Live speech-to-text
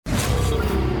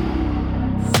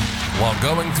While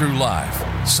going through life,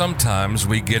 sometimes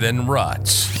we get in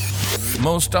ruts.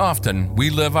 Most often, we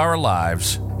live our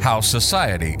lives how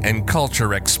society and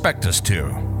culture expect us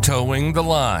to, towing the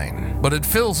line. But it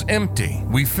feels empty,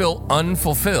 we feel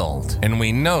unfulfilled, and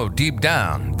we know deep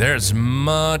down there's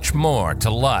much more to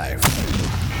life.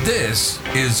 This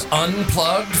is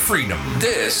Unplugged Freedom.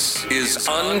 This is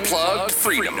Unplugged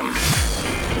Freedom.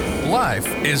 Life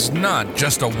is not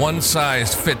just a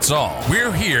one-size-fits-all.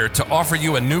 We're here to offer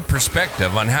you a new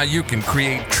perspective on how you can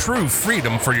create true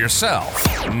freedom for yourself.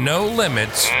 No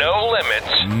limits. No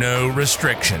limits. No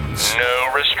restrictions.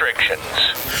 No restrictions.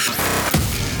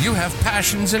 You have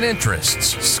passions and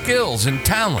interests, skills and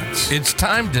talents. It's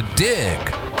time to dig,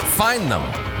 find them,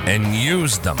 and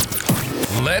use them.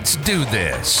 Let's do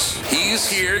this. He's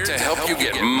here to help you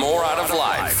get more out of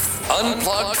life.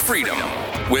 Unplugged Freedom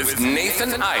with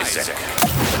Nathan Isaac.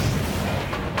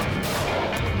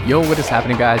 Yo, what is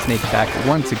happening, guys? Nathan back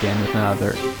once again with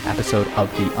another episode of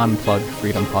the Unplugged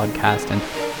Freedom podcast. And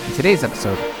in today's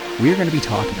episode, we're going to be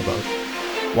talking about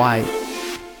why,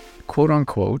 quote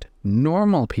unquote,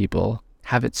 normal people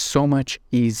have it so much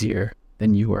easier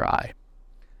than you or I.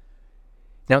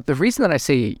 Now, the reason that I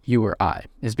say you or I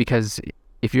is because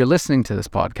if you're listening to this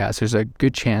podcast, there's a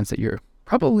good chance that you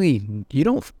probably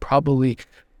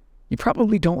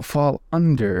don't fall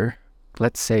under,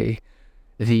 let's say,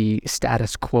 the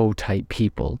status quo type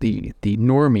people, the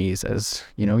normies, as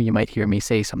you might hear me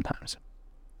say sometimes.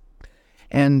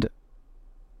 And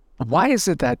why is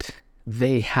it that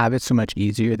they have it so much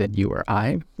easier than you or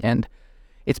I? And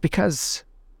it's because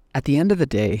at the end of the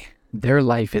day, their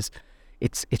life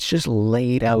it's just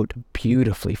laid out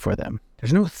beautifully for them.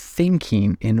 There's no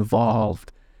thinking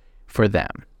involved for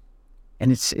them.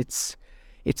 And it's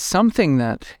something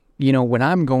that, when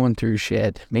I'm going through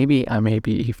shit, maybe I may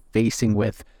be facing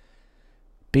with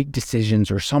big decisions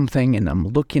or something, and I'm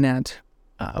looking at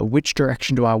which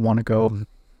direction do I want to go.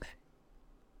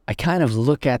 I kind of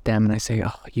look at them and I say,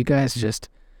 oh, you guys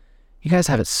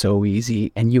have it so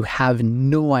easy, and you have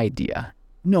no idea.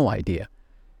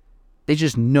 They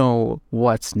just know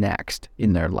what's next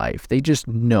in their life. They just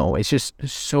know. It's just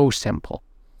so simple.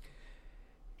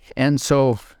 And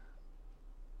so,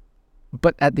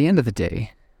 but at the end of the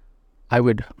day, I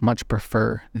would much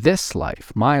prefer this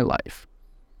life, my life,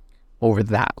 over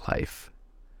that life.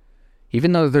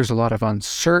 Even though there's a lot of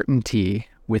uncertainty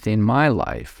within my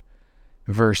life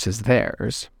versus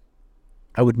theirs,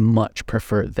 I would much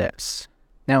prefer this.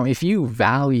 Now, if you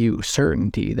value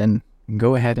certainty, then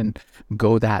go ahead and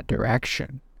go that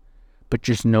direction, but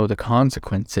just know the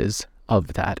consequences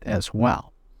of that as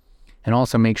well. And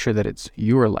also make sure that it's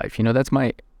your life. That's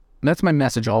my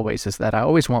message always, is that I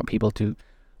always want people to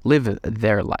live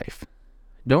their life.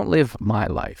 Don't live my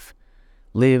life.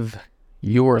 Live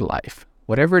your life.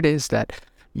 Whatever it is that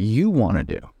you want to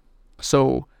do.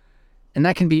 So, and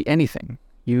that can be anything.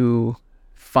 You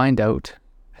find out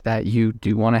that you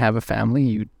do want to have a family,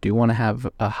 you do want to have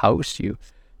a house, you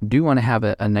do want to have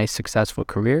a nice, successful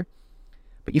career,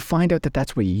 but you find out that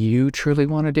that's what you truly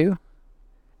want to do,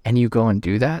 and you go and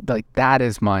do that. Like, that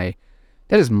is my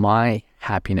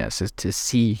happiness, is to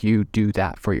see you do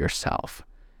that for yourself.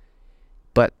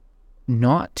 But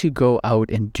not to go out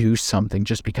and do something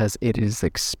just because it is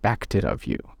expected of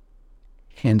you.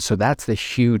 And so that's the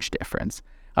huge difference.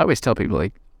 I always tell people,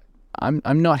 like, I'm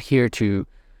not here to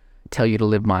tell you to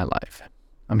live my life.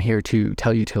 I'm here to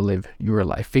tell you to live your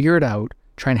life. Figure it out.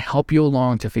 Try and help you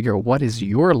along to figure out what is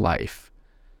your life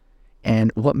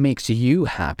and what makes you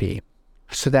happy,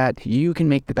 so that you can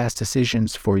make the best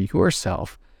decisions for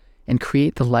yourself and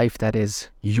create the life that is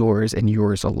yours and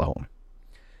yours alone.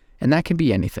 And that can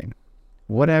be anything,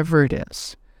 whatever it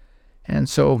is. And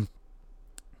so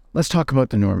let's talk about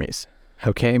the normies,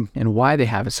 okay? And why they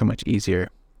have it so much easier.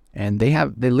 And they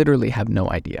literally have no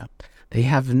idea. They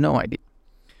have no idea.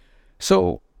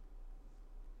 So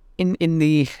in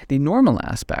the normal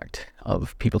aspect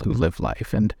of people who live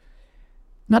life, and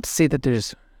not to say that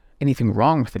there's anything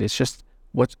wrong with it, it's just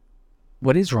what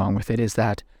is wrong with it is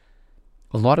that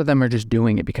a lot of them are just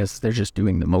doing it because they're just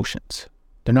doing the motions.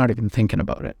 They're not even thinking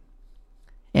about it.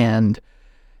 And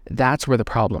that's where the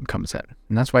problem comes in.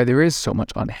 And that's why there is so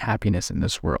much unhappiness in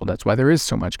this world. That's why there is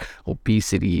so much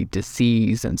obesity,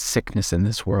 disease, and sickness in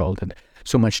this world, and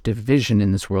so much division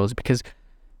in this world, is because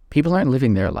people aren't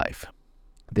living their life.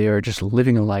 They are just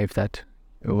living a life that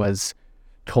was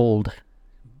told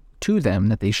to them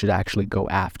that they should actually go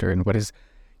after, and what is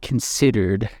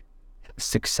considered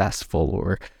successful,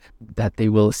 or that they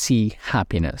will see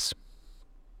happiness.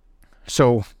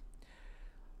 So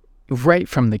right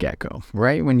from the get-go,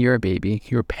 right when you're a baby,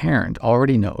 your parent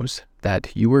already knows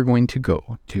that you are going to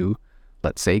go to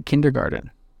let's say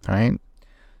kindergarten, all right?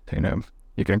 So, you're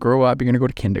going to grow up, you're going to go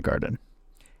to kindergarten.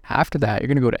 After that, you're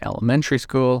going to go to elementary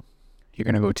school, you're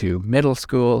going to go to middle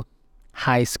school,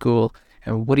 high school,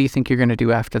 and what do you think you're going to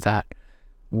do after that?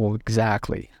 Well,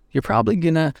 exactly. You're probably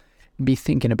going to be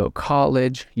thinking about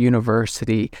college,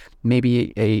 university,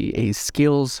 maybe a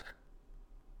skills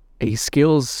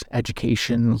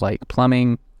education like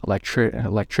plumbing,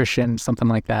 electrician, something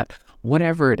like that,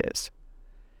 whatever it is.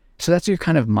 So that's your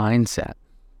kind of mindset.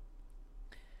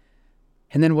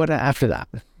 And then what after that?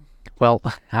 Well,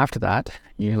 after that,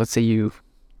 let's say you're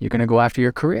going to go after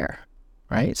your career,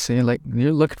 right? So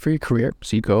you're looking for your career.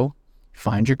 So you go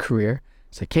find your career.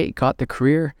 It's like, hey, got the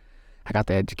career. I got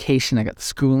the education. I got the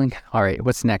schooling. All right,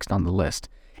 what's next on the list?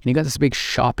 And you got this big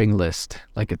shopping list,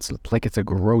 like it's a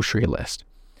grocery list.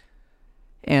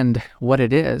 And what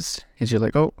it is you're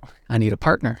like, oh, I need a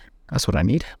partner. That's what I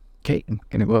need. Okay, I'm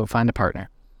going to go find a partner.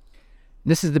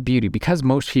 This is the beauty, because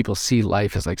most people see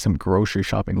life as like some grocery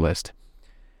shopping list.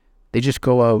 They just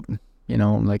go out,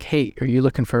 like, hey, are you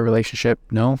looking for a relationship?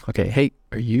 No? Okay. Hey,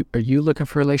 are you looking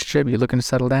for a relationship? Are you looking to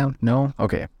settle down? No?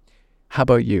 Okay. How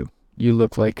about you? You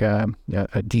look like a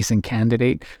decent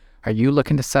candidate. Are you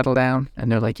looking to settle down?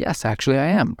 And they're like, yes, actually I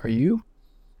am. Are you?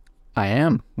 I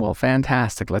am. Well,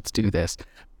 fantastic. Let's do this.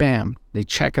 Bam. They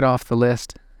check it off the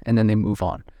list and then they move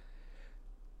on.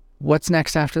 What's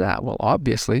next after that? Well,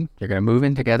 obviously, you're going to move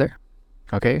in together.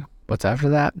 Okay. What's after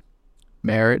that?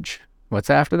 Marriage. What's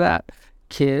after that?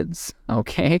 Kids.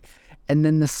 Okay. And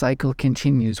then the cycle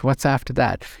continues. What's after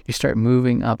that? You start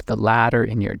moving up the ladder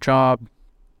in your job.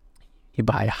 You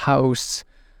buy a house.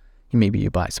 Maybe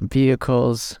you buy some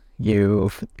vehicles.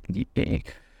 You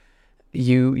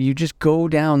just go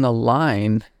down the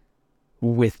line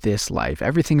with this life.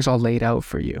 Everything's all laid out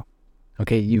for you.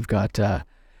 Okay. You've got,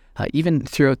 even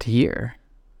throughout the year,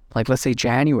 like let's say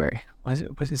January.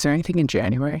 Is there anything in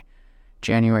January?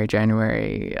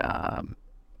 January.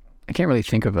 I can't really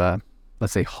think of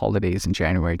let's say holidays in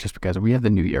January just because we have the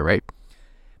New Year, right?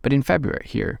 But in February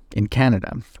here in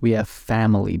Canada, we have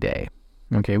Family Day.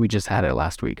 Okay, we just had it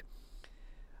last week.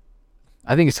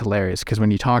 I think it's hilarious because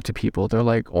when you talk to people, they're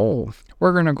like, oh,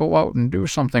 we're going to go out and do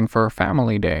something for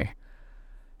Family Day.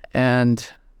 And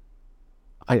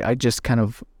I just kind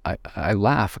of, I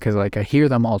laugh because like I hear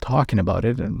them all talking about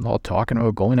it and all talking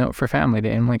about going out for Family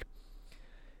Day. And I'm like,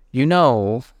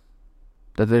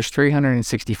 that there's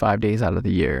 365 days out of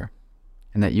the year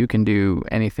and that you can do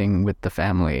anything with the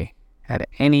family at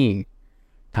any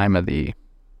time of the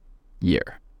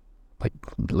year.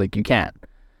 Like you can.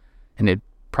 And it'd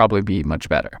probably be much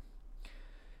better.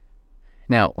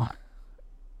 Now,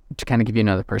 to kind of give you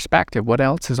another perspective, what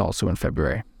else is also in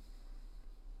February?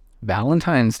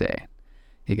 Valentine's Day.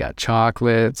 You got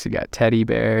chocolates, you got teddy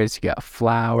bears, you got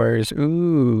flowers.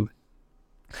 Ooh.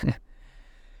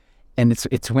 And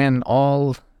it's when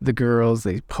all the girls,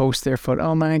 they post their photo.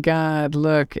 Oh my God,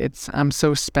 look, I'm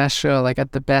so special. I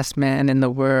got the best man in the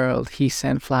world. He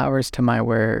sent flowers to my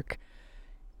work.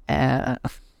 I'm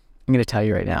going to tell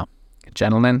you right now,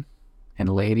 gentlemen and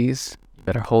ladies, you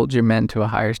better hold your men to a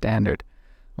higher standard.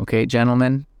 Okay,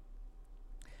 gentlemen?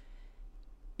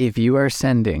 If you are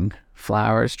sending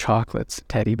flowers, chocolates,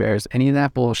 teddy bears, any of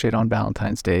that bullshit on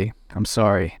Valentine's Day, I'm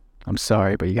sorry,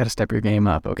 but you got to step your game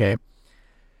up, okay?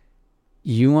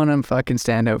 You want to fucking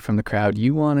stand out from the crowd.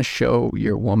 You want to show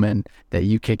your woman that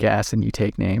you kick ass and you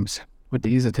take names. What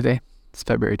day is it today? It's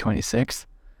February 26th.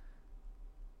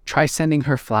 Try sending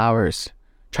her flowers.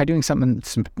 Try doing something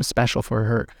special for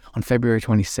her on February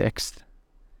 26th.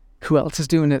 Who else is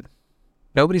doing it?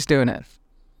 Nobody's doing it.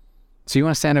 So you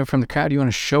want to stand out from the crowd. You want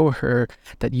to show her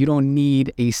that you don't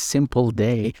need a simple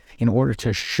day in order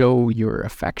to show your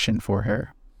affection for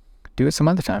her. Do it some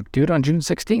other time. Do it on June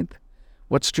 16th.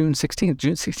 What's June 16th?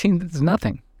 June 16th is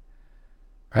nothing,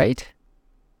 right?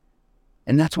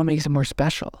 And that's what makes it more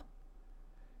special.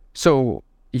 So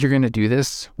you're going to do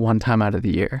this one time out of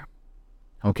the year,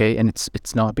 okay? And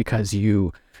it's not because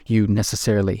you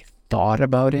necessarily thought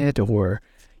about it or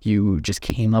you just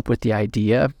came up with the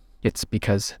idea. It's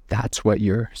because that's what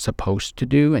you're supposed to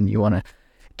do and you want to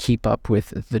keep up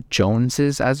with the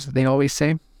Joneses, as they always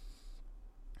say.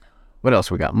 What else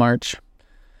we got? March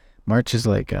is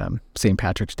like St.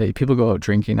 Patrick's Day. People go out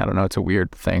drinking. I don't know. It's a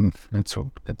weird thing.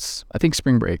 It's I think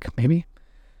spring break, maybe.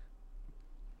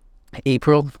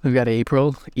 April. We've got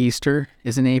April. Easter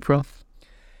is in April.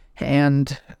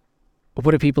 And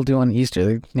what do people do on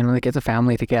Easter? They get the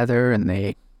family together and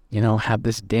they, have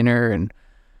this dinner and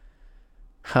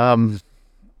I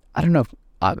don't know.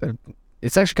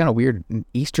 It's actually kind of weird.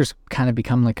 Easter's kind of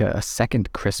become like a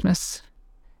second Christmas.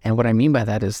 And what I mean by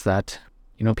that is that,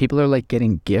 People are like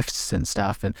getting gifts and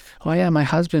stuff, and oh yeah, my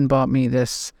husband bought me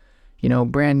this,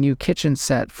 brand new kitchen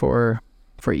set for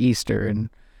Easter, and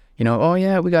oh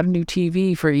yeah, we got a new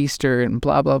TV for Easter, and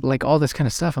blah blah, like all this kind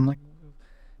of stuff. I'm like,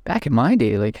 back in my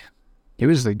day, like it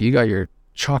was like you got your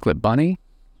chocolate bunny,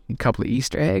 a couple of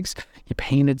Easter eggs, you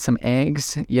painted some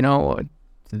eggs,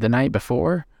 the night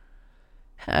before,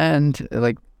 and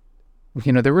like,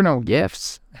 there were no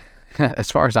gifts.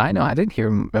 As far as I know, I didn't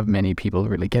hear of many people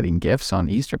really getting gifts on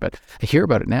Easter, but I hear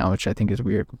about it now, which I think is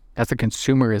weird. That's the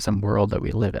consumerism world that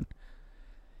we live in.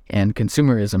 And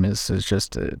consumerism is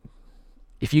just,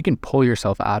 if you can pull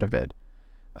yourself out of it,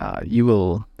 you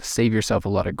will save yourself a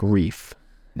lot of grief.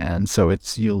 And so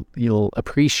you'll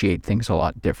appreciate things a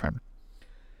lot different.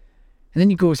 And then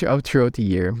you go throughout the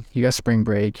year. You got spring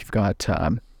break, you've got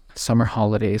summer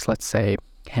holidays, let's say,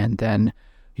 and then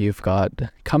you've got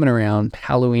coming around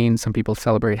Halloween. Some people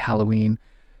celebrate Halloween.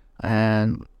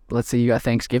 And let's say you got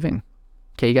Thanksgiving.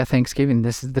 Okay, you got Thanksgiving.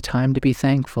 This is the time to be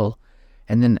thankful.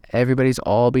 And then everybody's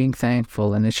all being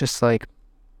thankful. And it's just like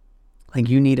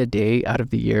you need a day out of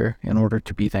the year in order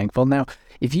to be thankful. Now,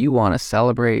 if you want to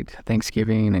celebrate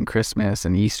Thanksgiving and Christmas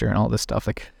and Easter and all this stuff,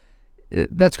 like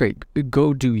that's great.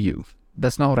 Go do you.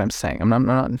 That's not what I'm saying. I'm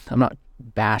not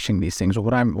bashing these things.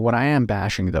 What I am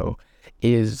bashing though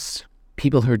is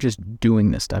people who are just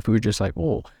doing this stuff, who are just like,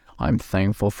 oh, I'm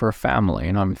thankful for family,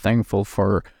 and I'm thankful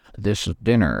for this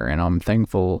dinner, and I'm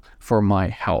thankful for my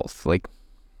health. Like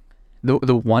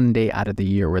the one day out of the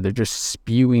year where they're just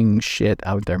spewing shit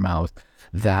out their mouth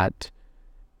that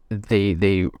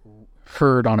they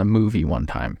heard on a movie one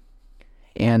time.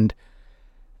 And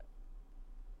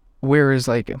whereas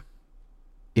like,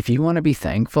 if you want to be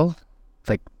thankful,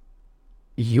 like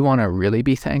you want to really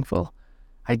be thankful,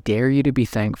 I dare you to be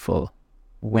thankful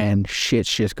when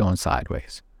shit's just going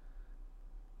sideways.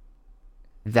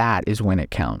 That is when it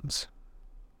counts.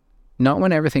 Not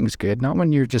when everything's good, not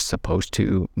when you're just supposed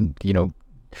to,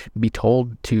 be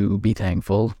told to be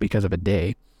thankful because of a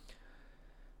day.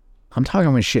 I'm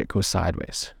talking when shit goes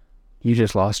sideways. You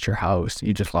just lost your house,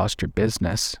 you just lost your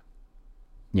business.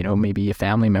 Maybe a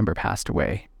family member passed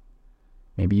away.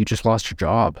 Maybe you just lost your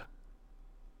job.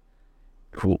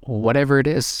 Whatever it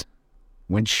is,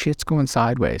 when shit's going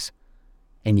sideways,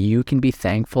 and you can be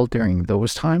thankful during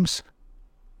those times,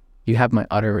 you have my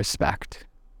utter respect.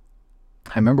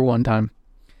 I remember one time,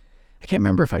 I can't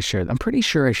remember if I shared, I'm pretty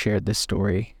sure I shared this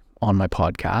story on my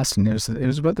podcast, and it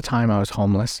was about the time I was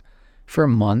homeless for a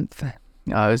month.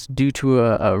 It was due to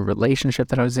a relationship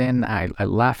that I was in. I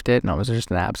left it, and I was just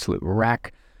an absolute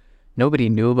wreck. Nobody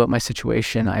knew about my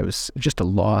situation. I was just a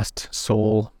lost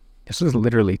soul. This was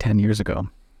literally 10 years ago,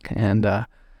 and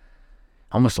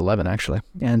almost 11 actually.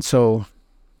 And so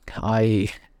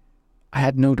I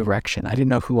had no direction. I didn't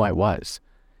know who I was.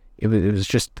 I was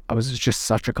just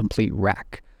such a complete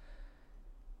wreck.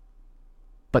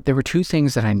 But there were two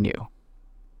things that I knew.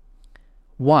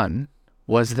 One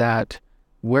was that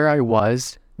where I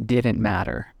was didn't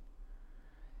matter.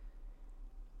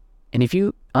 And if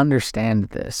you understand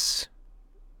this,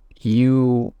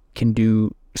 you can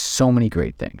do so many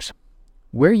great things.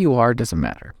 Where you are doesn't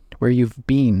matter. Where you've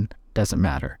been doesn't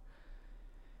matter.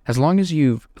 As long as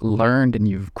you've learned and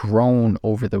you've grown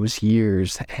over those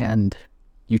years and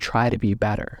you try to be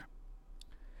better,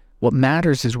 what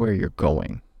matters is where you're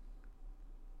going.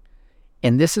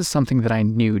 And this is something that I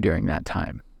knew during that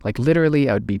time. Like literally,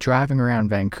 I would be driving around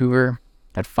Vancouver.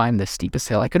 I'd find the steepest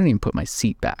hill. I couldn't even put my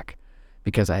seat back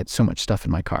because I had so much stuff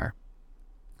in my car.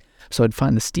 So I'd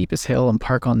find the steepest hill and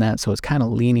park on that. So it's kind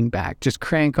of leaning back, just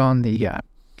crank on the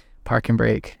parking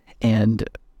brake, and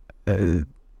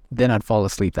then I'd fall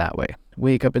asleep that way.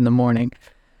 Wake up in the morning,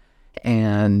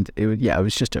 and it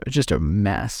was just a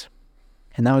mess.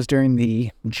 And that was during the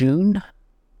June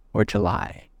or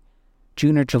July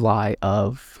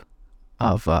of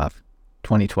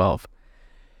 2012.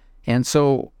 And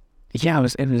so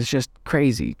it was just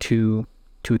crazy to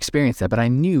experience that. But I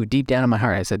knew deep down in my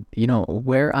heart, I said,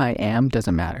 where I am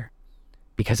doesn't matter,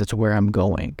 because it's where I'm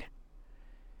going.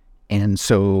 And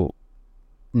so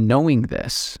knowing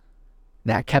this,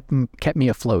 that kept me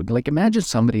afloat. Like imagine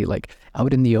somebody like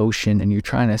out in the ocean and you're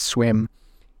trying to swim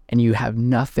and you have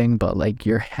nothing but like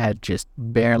your head just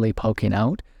barely poking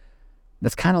out.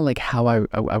 That's kind of like how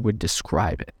I would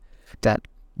describe it. That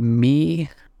me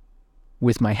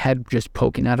with my head just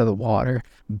poking out of the water,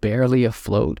 barely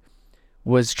afloat,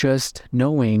 was just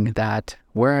knowing that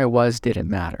where I was didn't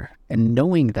matter. And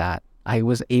knowing that I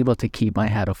was able to keep my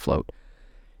head afloat.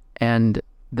 And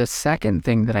the second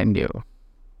thing that I knew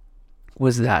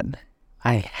was that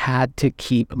I had to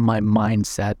keep my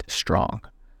mindset strong.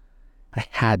 I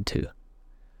had to.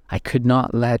 I could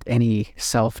not let any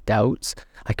self-doubts,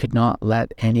 I could not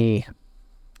let any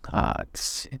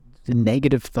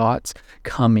negative thoughts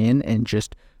come in and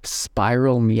just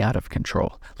spiral me out of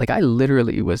control. Like, I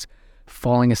literally was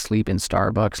falling asleep in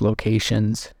Starbucks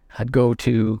locations. I'd go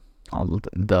to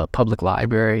the public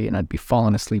library and I'd be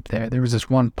falling asleep there. There was this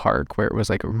one park where it was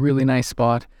like a really nice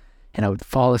spot, and I would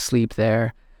fall asleep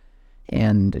there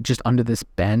and just under this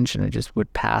bench, and I just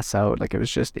would pass out. Like, it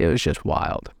was just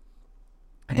wild.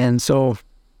 And so,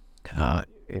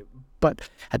 but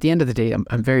at the end of the day,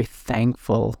 I'm very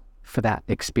thankful for that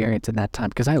experience in that time,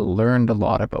 because I learned a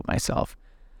lot about myself.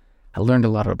 I learned a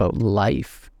lot about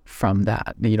life from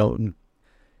that,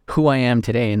 who I am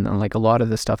today. And like a lot of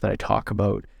the stuff that I talk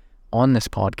about on this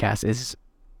podcast is,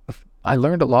 I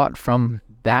learned a lot from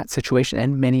that situation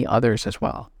and many others as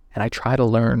well. And I try to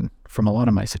learn from a lot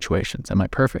of my situations. Am I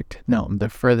perfect? No, I'm the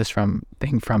furthest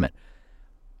thing from it.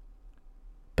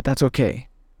 But that's okay.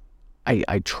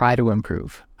 I try to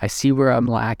improve. I see where I'm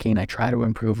lacking. I try to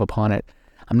improve upon it.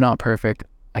 I'm not perfect.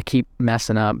 I keep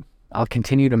messing up. I'll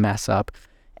continue to mess up,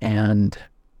 and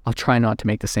I'll try not to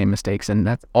make the same mistakes, and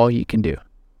that's all you can do.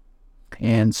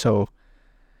 And so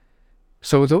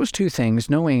those two things,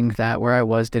 knowing that where I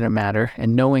was didn't matter,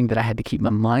 and knowing that I had to keep my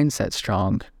mindset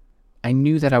strong, I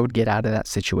knew that I would get out of that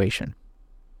situation.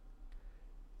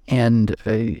 And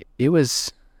it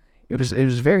was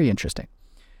very interesting.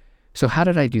 So how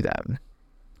did I do that?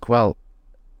 Well,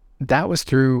 that was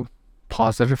through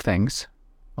positive things.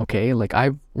 Okay, like,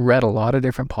 I've read a lot of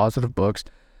different positive books.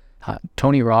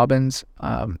 Tony Robbins,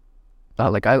 I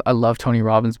love Tony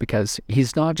Robbins because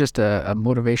he's not just a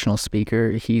motivational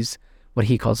speaker. He's what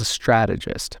he calls a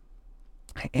strategist.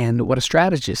 And what a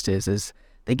strategist is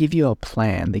they give you a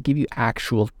plan. They give you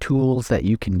actual tools that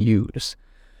you can use.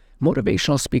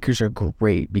 Motivational speakers are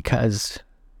great because,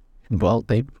 well,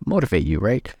 they motivate you,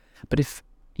 right? But if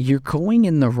you're going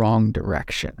in the wrong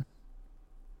direction,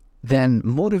 then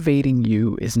motivating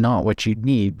you is not what you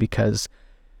need, because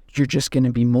you're just going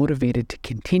to be motivated to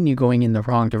continue going in the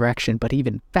wrong direction, but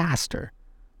even faster.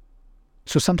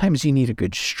 So sometimes you need a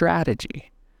good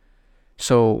strategy.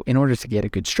 So in order to get a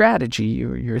good strategy,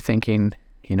 you're thinking,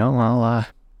 I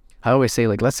always say,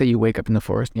 like, let's say you wake up in the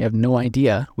forest and you have no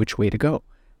idea which way to go,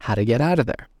 how to get out of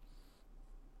there.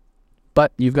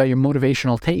 But you've got your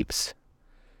motivational tapes.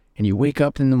 And you wake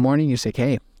up in the morning, you say,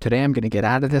 hey, today I'm going to get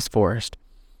out of this forest.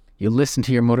 You listen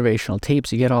to your motivational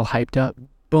tapes, you get all hyped up.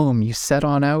 Boom, you set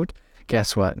on out.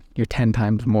 Guess what? You're 10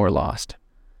 times more lost.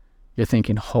 You're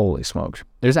thinking, holy smokes.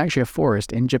 There's actually a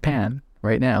forest in Japan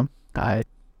right now. I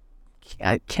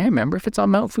can't remember if it's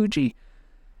on Mount Fuji.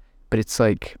 But it's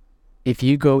like, if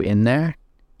you go in there,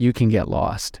 you can get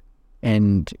lost.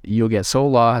 And you'll get so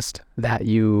lost that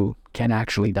you can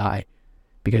actually die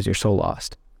because you're so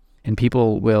lost. And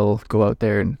people will go out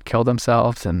there and kill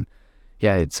themselves, and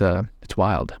yeah, it's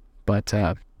wild. But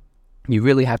you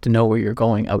really have to know where you're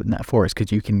going out in that forest,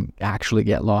 because you can actually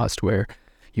get lost where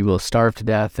you will starve to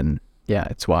death, and yeah,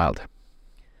 it's wild.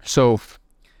 So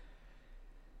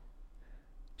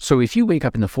if you wake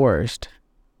up in the forest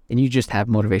and you just have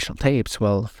motivational tapes,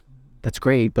 well, that's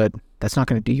great, but that's not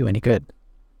going to do you any good.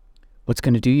 What's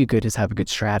going to do you good is have a good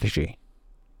strategy.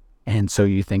 And so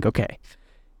you think, okay,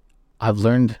 I've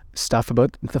learned stuff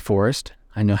about the forest.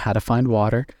 I know how to find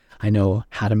water. I know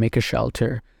how to make a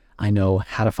shelter. I know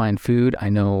how to find food. I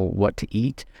know what to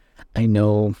eat. I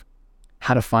know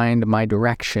how to find my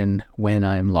direction when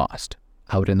I'm lost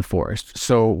out in the forest.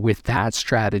 So with that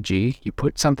strategy, you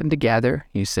put something together.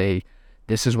 You say,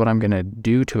 this is what I'm going to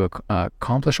do to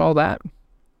accomplish all that.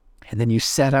 And then you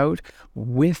set out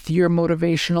with your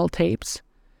motivational tapes.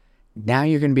 Now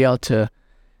you're going to be able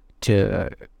to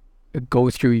go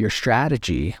through your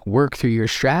strategy, work through your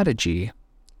strategy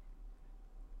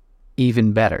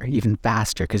even better, even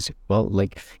faster. Because, well,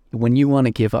 like, when you want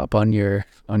to give up on your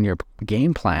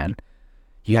game plan,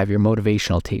 you have your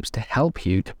motivational tapes to help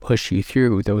you, to push you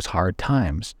through those hard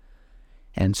times.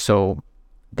 And so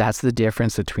that's the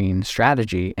difference between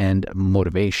strategy and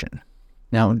motivation.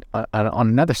 Now, on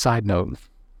another side note,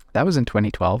 that was in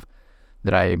 2012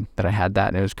 that I had that,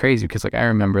 and it was crazy because, like, I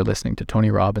remember listening to Tony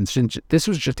Robbins. This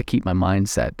was just to keep my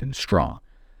mindset strong,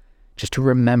 just to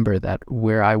remember that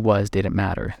where I was didn't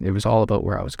matter. It was all about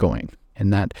where I was going,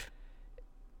 and that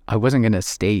I wasn't going to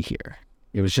stay here.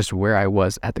 It was just where I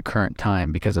was at the current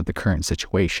time because of the current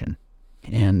situation.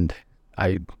 And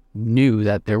I knew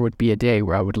that there would be a day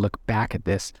where I would look back at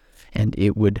this and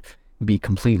it would be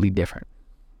completely different.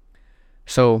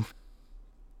 So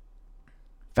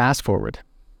fast forward,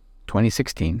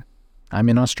 2016, I'm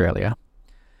in Australia,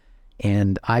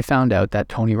 and I found out that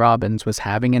Tony Robbins was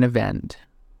having an event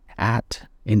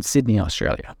in Sydney,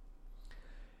 Australia.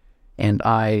 And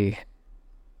I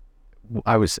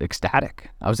was ecstatic.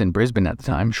 I was in Brisbane at the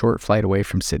time, short flight away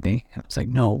from Sydney. And I was like,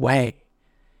 no way.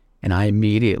 And I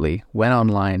immediately went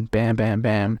online, bam, bam,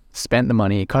 bam, spent the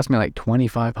money. It cost me like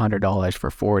 $2,500 for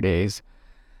 4 days,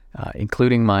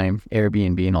 including my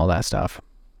Airbnb and all that stuff.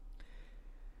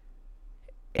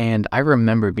 And I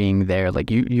remember being there, like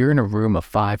you're in a room of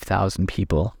 5,000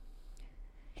 people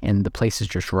and the place is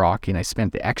just rocking. I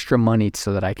spent the extra money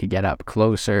so that I could get up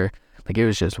closer. Like it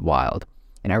was just wild.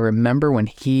 And I remember when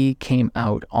he came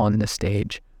out on the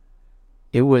stage,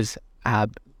 it was, I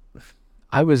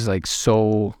was like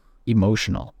so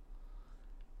emotional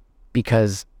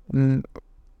because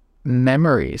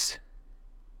memories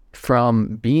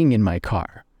from being in my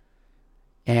car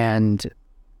and,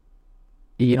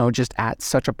 you know, just at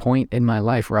such a point in my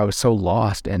life where I was so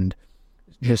lost and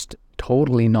just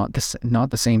totally not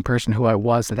the same person who I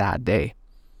was that day.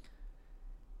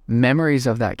 Memories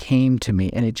of that came to me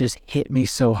and it just hit me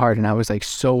so hard, and I was like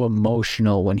so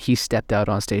emotional when he stepped out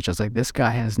on stage. I was like, this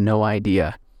guy has no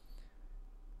idea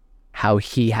how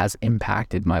he has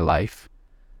impacted my life.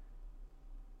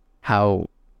 How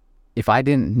if I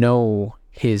didn't know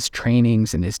his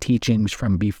trainings and his teachings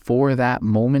from before that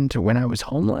moment when I was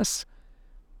homeless,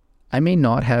 I may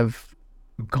not have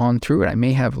gone through it. I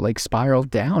may have like spiraled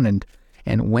down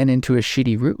and went into a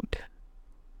shitty route.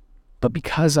 But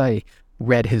because I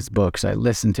read his books, I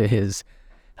listened to his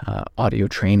audio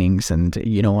trainings, and,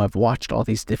 you know, I've watched all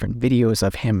these different videos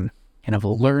of him and I've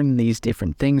learned these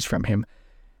different things from him.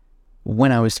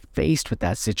 When I was faced with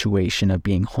that situation of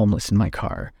being homeless in my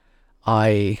car,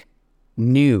 I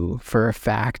knew for a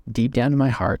fact deep down in my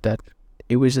heart that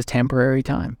it was a temporary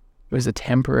time. It was a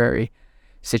temporary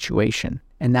situation,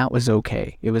 and that was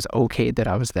okay. It was okay that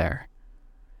I was there.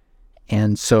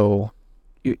 And so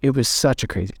it was such a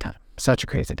crazy time, such a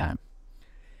crazy time.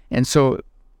 And so,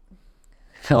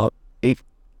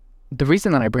 the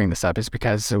reason that I bring this up is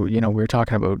because, you know, we're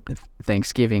talking about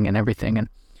Thanksgiving and everything. And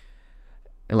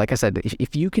like I said,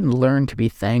 if you can learn to be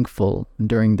thankful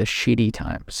during the shitty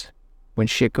times, when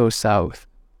shit goes south,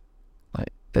 like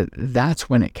that's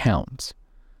when it counts.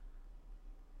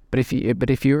 But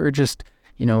if you're just,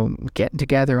 you know, getting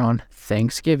together on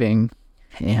Thanksgiving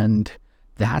and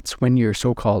that's when you're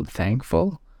so-called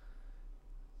thankful,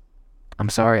 I'm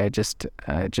sorry, I just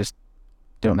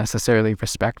don't necessarily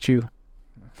respect you.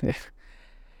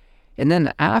 And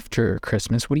then after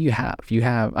Christmas, what do you have?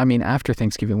 After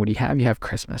Thanksgiving, what do you have? You have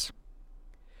Christmas.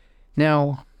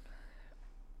 Now,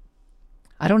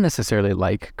 I don't necessarily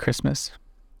like Christmas.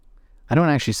 I don't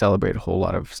actually celebrate a whole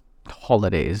lot of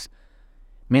holidays,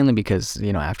 mainly because,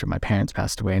 you know, after my parents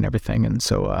passed away and everything. And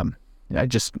so I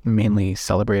just mainly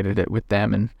celebrated it with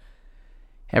them. And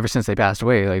ever since they passed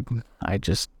away, like,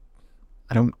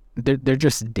 they're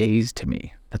just days to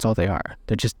me. That's all they are.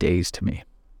 They're just days to me.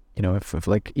 You know, if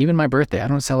like even my birthday, I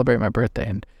don't celebrate my birthday,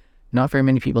 and not very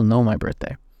many people know my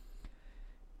birthday.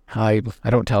 I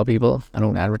don't tell people. I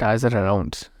don't advertise it. I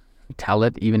don't tell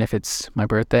it, even if it's my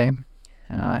birthday.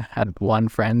 I had one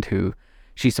friend who,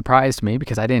 she surprised me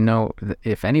because I didn't know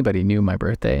if anybody knew my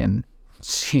birthday, and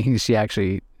she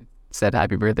actually said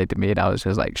happy birthday to me, and I was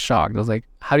just like shocked. I was like,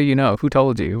 how do you know? Who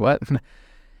told you? What?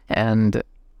 And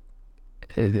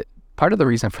part of the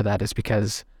reason for that is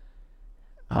because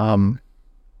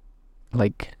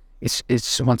like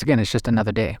it's once again, it's just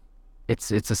another day.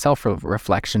 It's a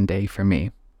self-reflection day for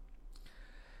me.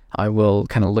 I will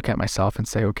kind of look at myself and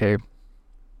say, okay,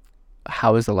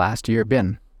 how has the last year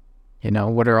been? You know,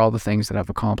 what are all the things that I've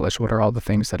accomplished? What are all the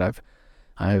things that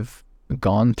I've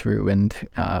gone through and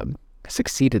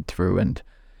succeeded through? And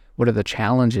what are the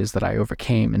challenges that I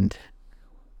overcame?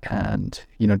 And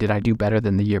you know, did I do better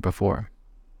than the year before?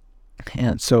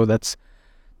 And so that's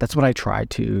what I try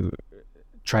to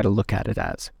look at it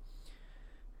as.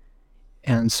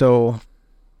 And so,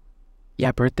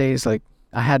 yeah, birthdays, like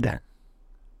I had,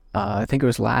 I think it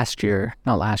was not last year,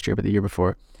 but the year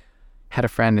before, had a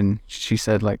friend, and she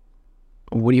said, like,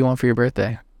 what do you want for your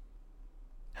birthday?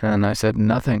 And I said,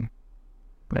 nothing.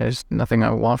 There's nothing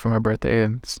I want for my birthday.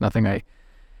 It's nothing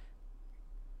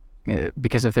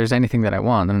because if there's anything that I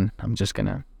want, then I'm just going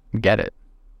to get it,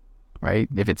 right?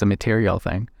 If it's a material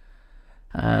thing.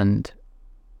 And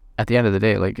at the end of the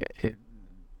day, like,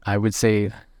 I would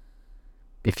say,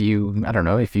 if you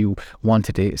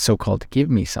wanted to so-called give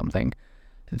me something,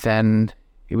 then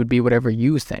it would be whatever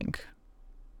you think,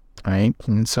 right?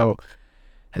 And so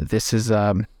this is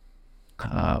also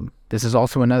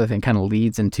another thing, kind of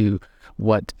leads into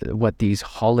what these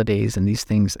holidays and these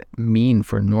things mean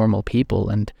for normal people.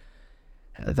 And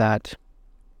that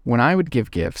when I would give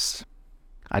gifts,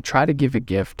 I try to give a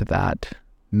gift that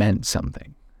meant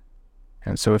something.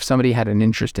 And so if somebody had an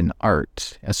interest in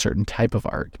art, a certain type of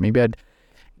art, maybe I'd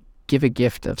give a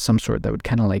gift of some sort that would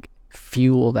kind of like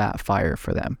fuel that fire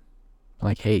for them.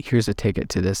 Like, hey, here's a ticket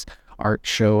to this art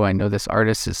show. I know this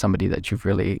artist is somebody that you've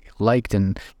really liked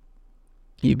and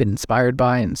you've been inspired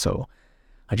by, and so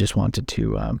I just wanted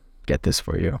to get this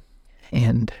for you.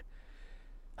 And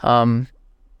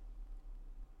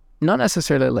not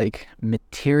necessarily like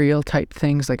material type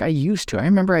things. Like I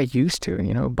remember I used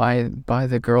to, buy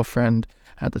the girlfriend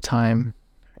at the time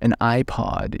an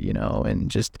iPod,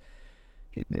 and just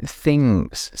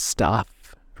things,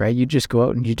 stuff, right? You just go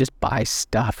out and you just buy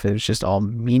stuff. It was just all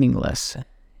meaningless,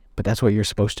 but that's what you're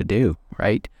supposed to do,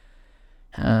 right?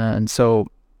 And so,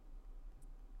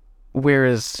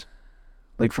 whereas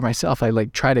like for myself, I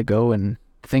like try to go and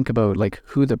think about like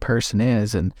who the person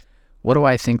is and what do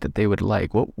I think that they would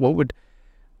like? What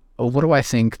do I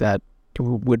think that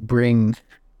would bring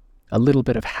a little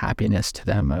bit of happiness to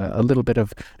them, a little bit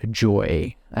of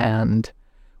joy? And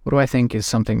what do I think is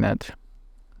something that,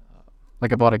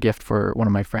 like I bought a gift for one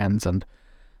of my friends and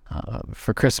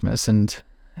for Christmas, and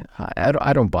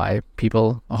I don't buy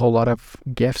people a whole lot of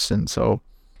gifts, and so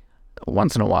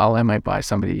once in a while I might buy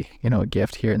somebody, a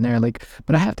gift here and there, like,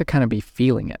 but I have to kind of be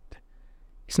feeling it.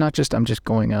 It's not just I'm just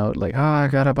going out like, oh, I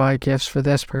gotta buy gifts for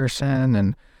this person,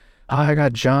 and oh, I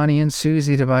got Johnny and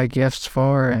Susie to buy gifts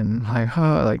for, and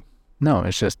no,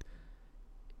 it's just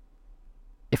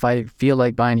if I feel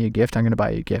like buying you a gift, I'm gonna buy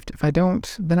you a gift. If I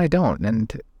don't, then I don't.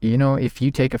 And if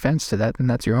you take offense to that, then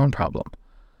that's your own problem.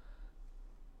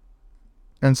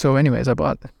 And so anyways, I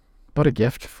bought a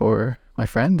gift for my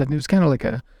friend, and it was kind of like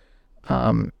a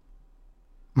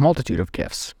multitude of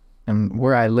gifts. And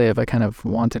where I live, I kind of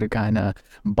wanted to kind of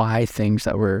buy things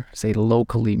that were, say,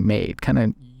 locally made, kind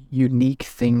of unique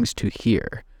things to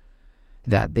here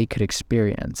that they could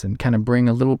experience and kind of bring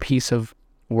a little piece of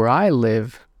where I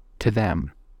live to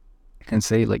them and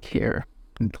say, like, here,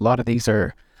 a lot of these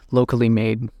are locally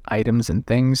made items and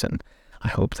things, and I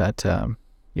hope that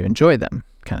you enjoy them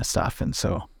kind of stuff. And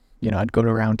so, I'd go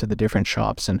around to the different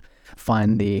shops and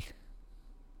find the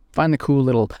cool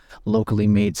little locally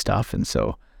made stuff. And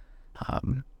so,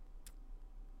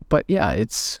 but yeah,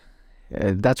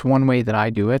 that's one way that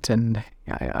I do it, and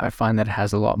I find that it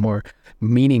has a lot more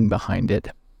meaning behind it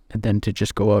than to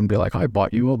just go out and be like, I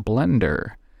bought you a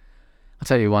blender. I'll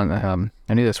tell you one,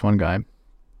 I knew this one guy,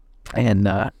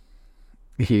 and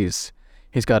he's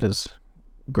got his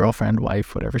girlfriend,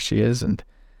 wife, whatever she is, and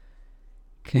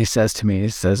he says to me,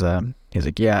 he's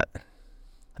like, yeah,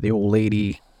 the old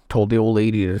lady told the old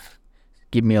lady to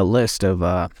give me a list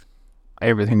of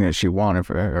everything that she wanted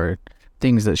for her, or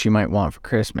things that she might want for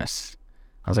Christmas.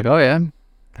 I was like, oh yeah,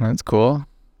 that's cool.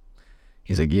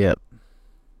 He's like, yep,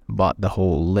 bought the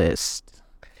whole list.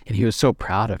 And he was so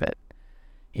proud of it.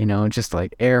 Just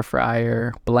like air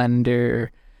fryer, blender,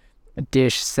 a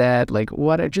dish set, like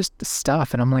just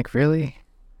stuff. And I'm like, really?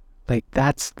 Like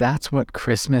that's what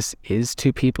Christmas is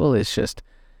to people. It's just,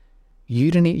 you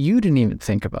didn't even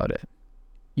think about it.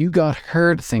 You got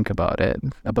her to think about it,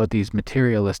 about these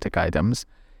materialistic items,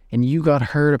 and you got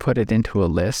her to put it into a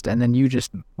list, and then you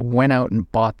just went out and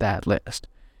bought that list.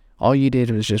 All you did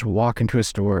was just walk into a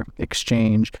store,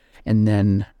 exchange, and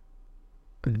then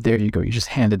there you go. You just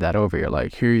handed that over. You're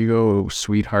like, here you go,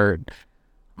 sweetheart.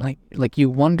 Like you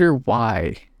wonder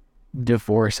why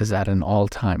divorce is at an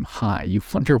all-time high. You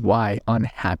wonder why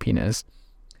unhappiness,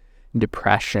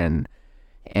 depression,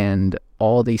 and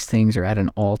all these things are at an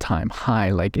all-time high.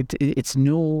 Like it's a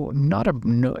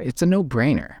no-brainer.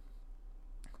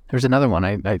 There's another one.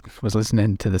 I was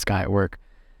listening to this guy at work,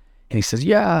 and he says,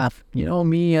 yeah,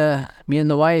 me and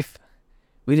the wife,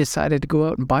 we decided to go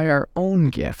out and buy our own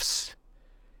gifts,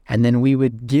 and then we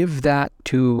would give that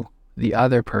to the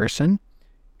other person,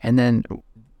 and then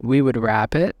we would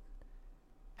wrap it,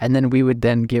 and then we would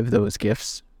then give those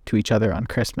gifts to each other on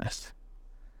Christmas.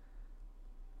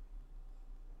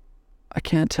 I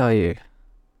can't tell you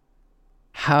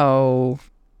how,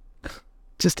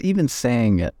 just even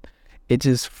saying it, it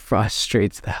just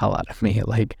frustrates the hell out of me.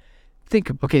 Like, think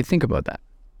about that.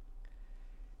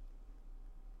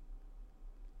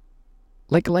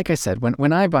 Like I said,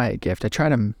 when I buy a gift, I try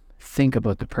to think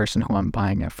about the person who I'm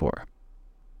buying it for.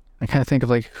 I kind of think of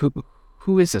like,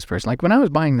 who is this person? Like when I was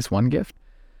buying this one gift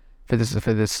for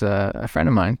this a friend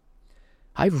of mine,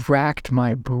 I racked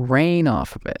my brain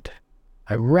off of it.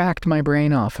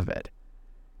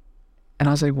 And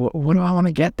I was like, what do I want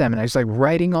to get them? And I was like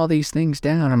writing all these things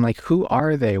down. I'm like, who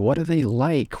are they? What do they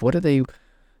like? What do they,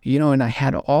 and I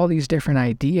had all these different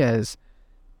ideas.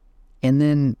 And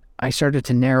then I started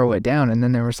to narrow it down. And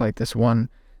then there was like this one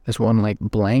like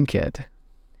blanket.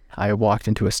 I walked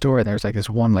into a store and there was like this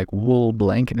one like wool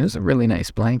blanket. It was a really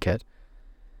nice blanket.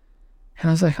 And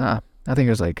I was like, I think it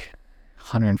was like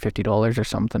 $150 or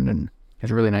something. And it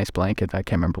was a really nice blanket. I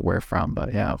can't remember where from,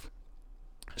 but yeah.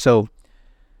 So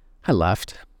I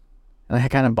left and I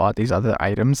kind of bought these other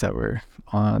items that were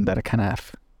on that I kind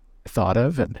of thought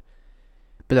of.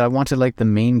 But I wanted like the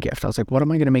main gift. I was like, what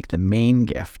am I going to make the main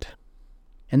gift?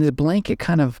 And the blanket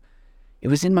it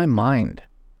was in my mind.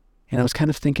 And I was kind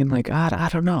of thinking like, I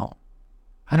don't know.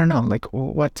 Like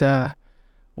what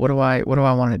do I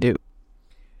want to do?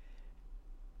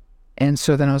 And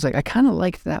so then I was like, I kind of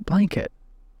liked that blanket.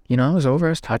 I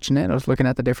was touching it. I was looking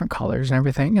at the different colors and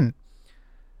everything. And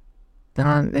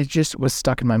then it just was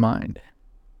stuck in my mind.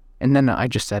 And then I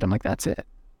just said, I'm like, that's it.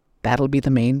 That'll be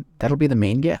the main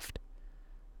gift.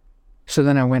 So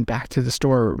then I went back to the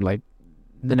store like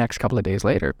the next couple of days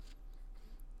later.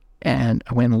 And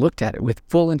I went and looked at it with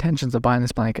full intentions of buying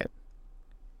this blanket.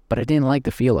 But I didn't like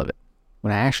the feel of it.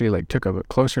 When I actually like took a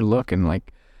closer look and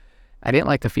like, I didn't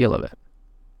like the feel of it.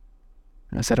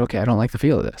 And I said, okay, I don't like the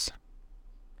feel of this.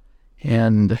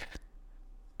 And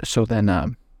so then I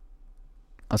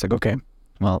was like, okay,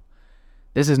 well,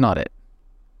 this is not it.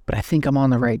 But I think I'm on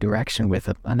the right direction with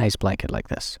a nice blanket like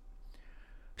this.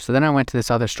 So then I went to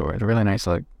this other store, a really nice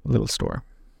like little store.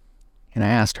 And I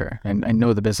asked her, and I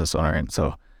know the business owner, and so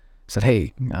I said,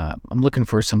 hey, I'm looking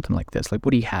for something like this. Like,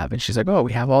 what do you have? And she's like, oh,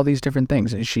 we have all these different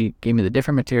things. And she gave me the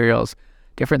different materials,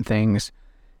 different things.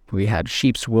 We had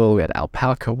sheep's wool, we had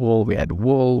alpaca wool, we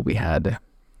had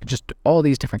just all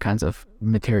these different kinds of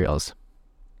materials.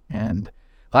 And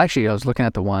well, actually, I was looking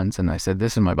at the ones, and I said,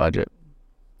 this is my budget.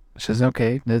 She says,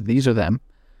 okay, these are them.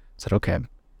 I said, okay.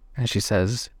 And she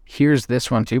says, here's this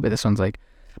one too, but this one's like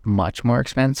much more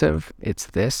expensive. It's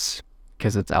this,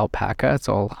 because it's alpaca. It's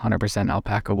all 100%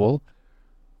 alpaca wool.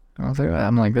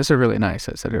 I'm like, this is really nice.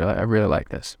 I said, I really like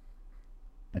this.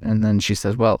 And then she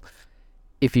says, well,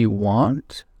 if you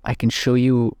want, I can show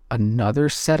you another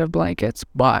set of blankets,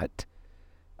 but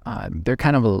they're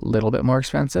kind of a little bit more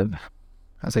expensive.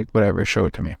 I was like, whatever, show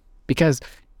it to me. Because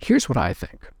here's what I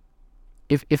think.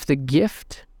 If the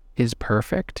gift is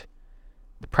perfect,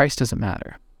 the price doesn't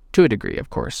matter. To a degree, of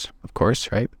course,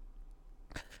 right?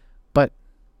 But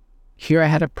here I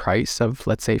had a price of,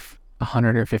 let's say,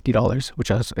 $100 or $50,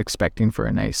 which I was expecting for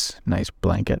a nice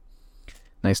blanket,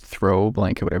 nice throw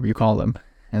blanket, whatever you call them.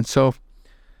 And so,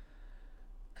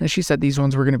 and she said these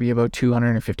ones were going to be about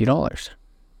 $250.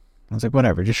 I was like,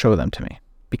 whatever, just show them to me.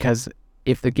 Because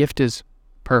if the gift is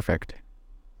perfect,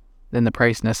 then the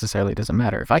price necessarily doesn't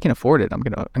matter. If I can afford it, I'm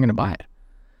gonna buy it.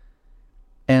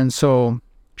 And so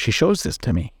she shows this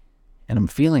to me, and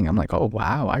I'm like, oh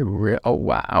wow,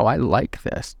 I like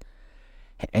this.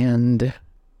 And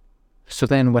so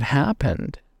then what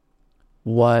happened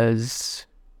was,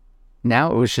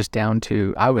 now it was just down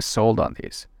to, I was sold on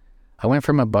these. I went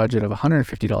from a budget of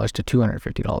 $150 to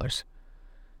 $250.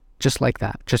 Just like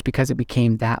that, just because it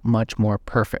became that much more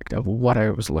perfect of what I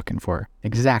was looking for,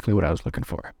 exactly what I was looking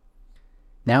for.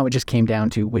 Now it just came down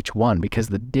to which one, because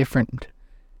the different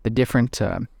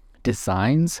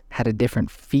designs had a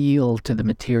different feel to the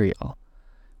material.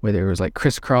 Whether it was like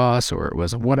crisscross or it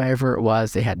was whatever it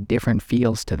was, they had different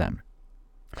feels to them.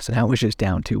 So now it was just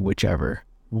down to whichever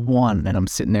one, and I'm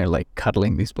sitting there like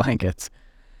cuddling these blankets.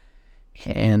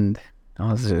 And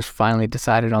I was just finally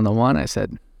decided on the one. I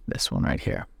said, this one right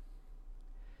here.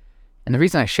 And the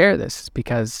reason I share this is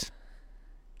because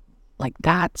like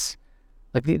that's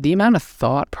like the amount of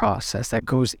thought process that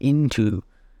goes into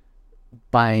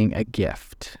buying a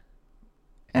gift.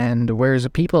 And whereas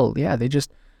people, they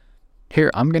just, here,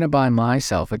 I'm going to buy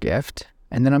myself a gift,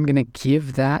 and then I'm going to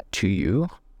give that to you,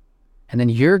 and then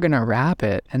you're going to wrap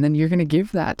it, and then you're going to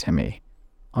give that to me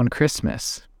on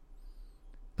Christmas.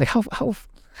 Like how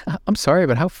I'm sorry,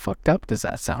 but how fucked up does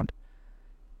that sound?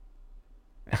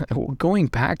 Going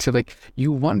back to like,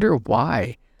 you wonder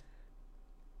why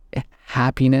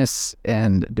happiness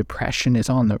and depression is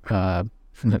on the,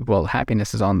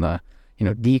 happiness is on the,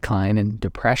 decline, and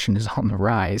depression is on the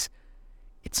rise.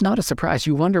 It's not a surprise.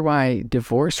 You wonder why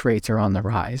divorce rates are on the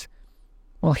rise.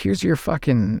 Well, here's your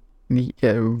fucking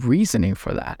reasoning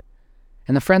for that.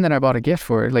 And the friend that I bought a gift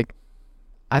for, like,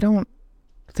 I don't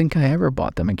think I ever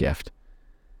bought them a gift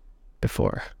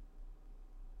before.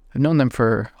 I've known them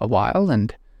for a while,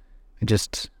 and I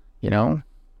just,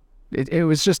 it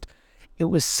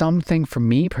was something for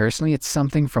me personally. It's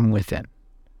something from within.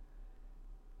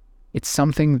 It's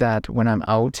something that when I'm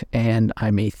out and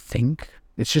I may think,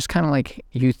 it's just kind of like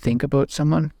you think about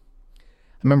someone.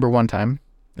 I remember one time,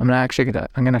 I'm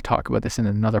gonna talk about this in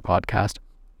another podcast,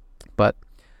 but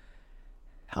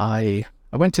I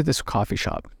I went to this coffee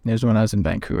shop. It was when I was in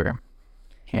Vancouver.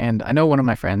 And I know one of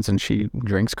my friends, and she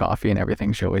drinks coffee and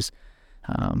everything. She always,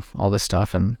 all this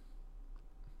stuff. And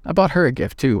I bought her a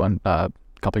gift too a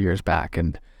couple years back.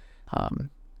 And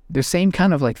the same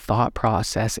kind of like thought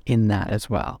process in that as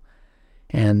well.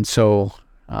 And so,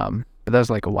 but that was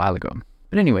like a while ago.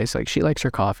 But anyways, like she likes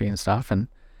her coffee and stuff. And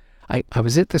I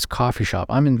was at this coffee shop.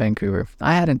 I'm in Vancouver.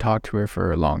 I hadn't talked to her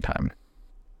for a long time.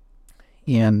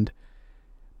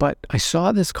 But I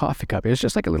saw this coffee cup. It was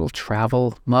just like a little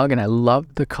travel mug, and I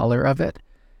loved the color of it.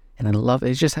 And I love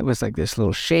it. It was like this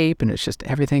little shape, and it's just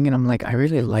everything. And I'm like, I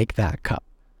really like that cup.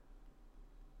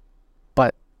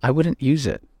 But I wouldn't use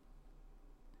it.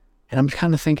 And I'm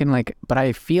kind of thinking like, but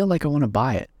I feel like I want to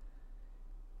buy it.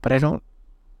 But I don't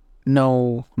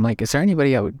know. I'm like, is there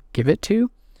anybody I would give it to?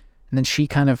 And then she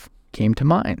kind of came to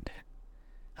mind.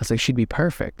 I was like, she'd be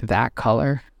perfect. That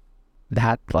color,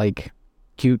 that like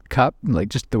cute cup, like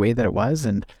just the way that it was.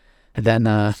 And then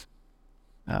I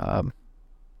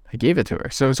gave it to her.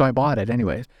 So I bought it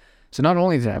anyways. So not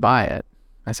only did I buy it,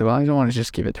 I said, well, I don't want to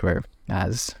just give it to her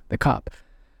as the cup.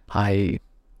 I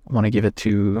want to give it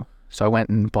to, so I went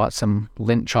and bought some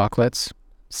Lindt chocolates,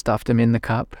 stuffed them in the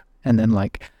cup, and then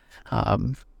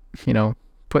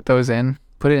put those in,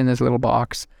 put it in this little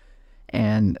box,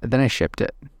 and then I shipped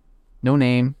it. No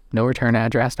name, no return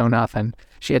address, no nothing.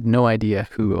 She had no idea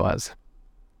who it was.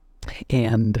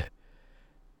 And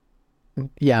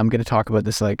yeah, I'm going to talk about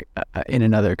this in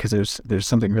another, because there's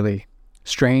something really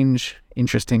strange,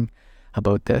 interesting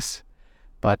about this.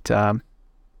 But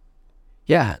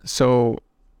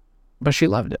but she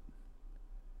loved it.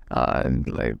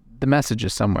 Like the message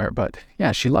is somewhere, but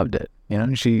yeah, she loved it.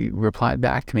 And she replied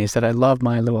back to me, said, I love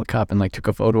my little cup, and like took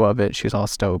a photo of it. She was all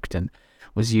stoked and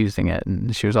was using it,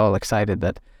 and she was all excited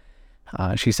that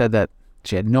she said that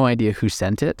she had no idea who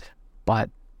sent it,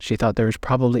 but she thought there was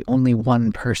probably only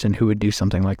one person who would do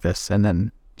something like this. And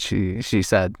then she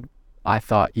said, I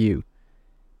thought you.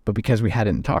 But because we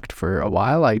hadn't talked for a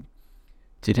while, I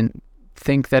didn't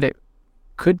think that it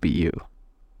could be you.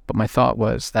 But my thought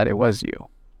was that it was you.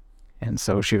 And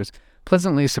so she was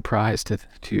pleasantly surprised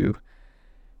to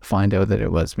find out that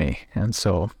it was me. And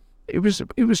so it was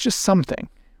just something,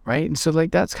 right? And so like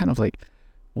that's kind of like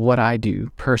what I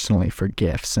do personally for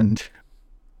gifts. And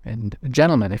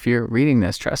gentlemen, if you're reading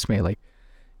this, trust me, like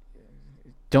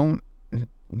don't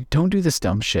do this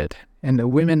dumb shit. And the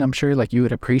women, I'm sure like you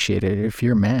would appreciate it if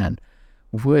your man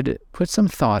would put some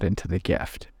thought into the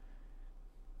gift,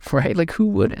 right? Like who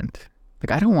wouldn't?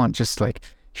 Like I don't want just like,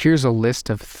 here's a list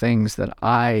of things that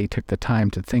I took the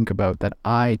time to think about, that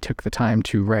I took the time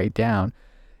to write down,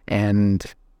 and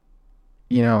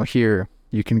here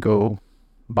you can go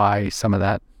buy some of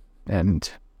that and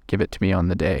give it to me on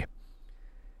the day.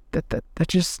 That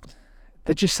just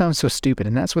sounds so stupid,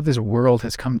 and that's what this world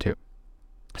has come to.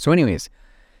 So anyways,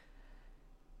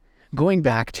 going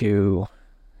back to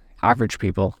average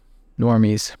people,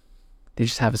 normies, they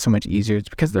just have it so much easier. It's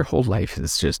because their whole life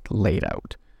is just laid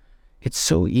out. It's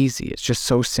so easy. It's just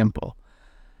so simple.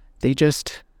 They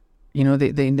just,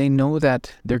 they know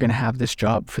that they're going to have this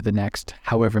job for the next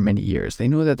however many years. They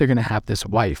know that they're going to have this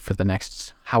wife for the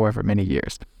next however many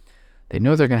years. They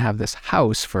know they're going to have this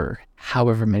house for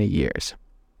however many years.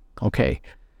 Okay.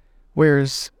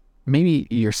 Whereas maybe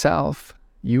yourself,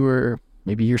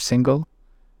 maybe you're single,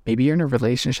 maybe you're in a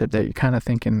relationship that you're kind of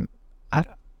thinking, I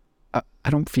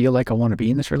don't feel like I want to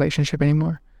be in this relationship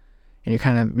anymore. And you're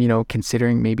kind of,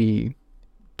 considering maybe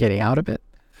getting out of it,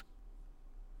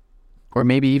 or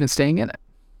maybe even staying in it,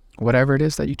 whatever it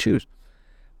is that you choose.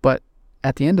 But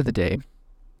at the end of the day,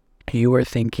 you are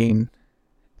thinking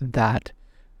that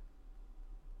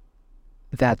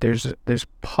there's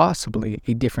possibly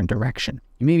a different direction.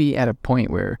 You may be at a point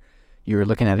where you're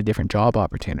looking at a different job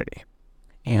opportunity,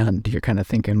 and you're kind of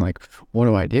thinking like, what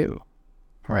do I do?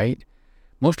 Right?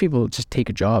 Most people just take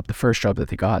a job, the first job that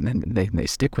they got, and then they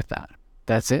stick with that.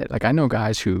 That's it. Like I know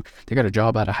guys who, they got a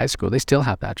job out of high school, they still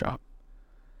have that job.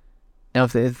 Now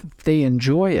if they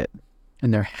enjoy it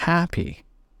and they're happy,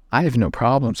 I have no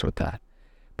problems with that.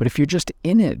 But if you're just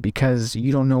in it because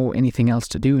you don't know anything else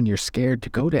to do and you're scared to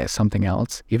go to something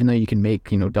else, even though you can make,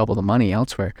 double the money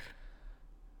elsewhere,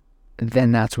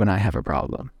 then that's when I have a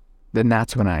problem. Then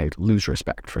that's when I lose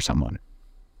respect for someone.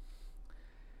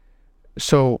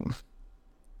 So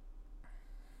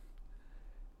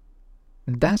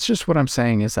that's just what I'm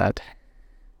saying, is that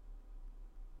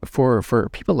for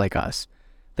people like us,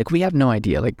 like we have no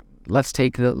idea. Like let's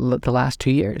take the last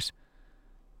 2 years.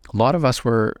 A lot of us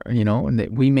were,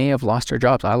 we may have lost our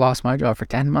jobs. I lost my job for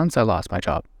 10 months. I lost my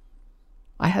job.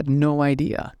 I had no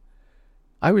idea.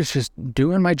 I was just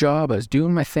doing my job. I was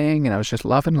doing my thing, and I was just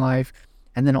loving life.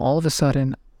 And then all of a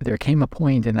sudden, there came a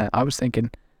point, and I was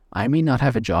thinking, I may not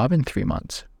have a job in 3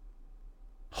 months.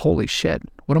 Holy shit,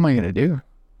 what am I going to do?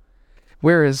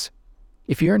 Whereas,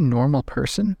 if you're a normal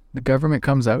person, the government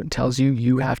comes out and tells you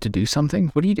you have to do something.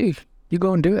 What do? You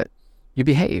go and do it. You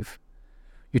behave.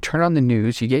 You turn on the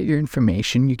news, you get your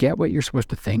information, you get what you're supposed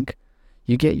to think,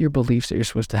 you get your beliefs that you're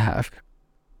supposed to have,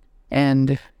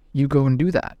 and you go and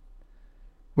do that.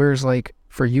 Whereas like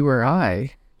for you or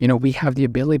I, we have the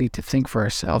ability to think for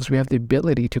ourselves. We have the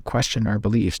ability to question our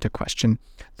beliefs, to question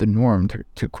the norm,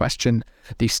 to question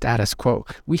the status quo.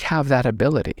 We have that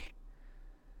ability.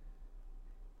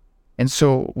 And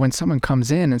so when someone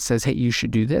comes in and says, hey, you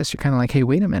should do this, you're kind of like, hey,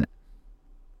 wait a minute.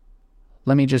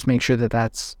 Let me just make sure that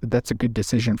that's a good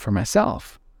decision for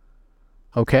myself.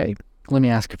 Okay, let me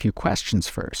ask a few questions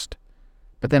first.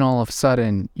 But then all of a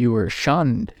sudden, you are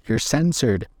shunned, you're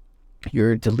censored,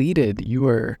 you're deleted,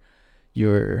 you're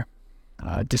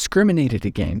discriminated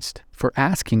against for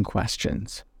asking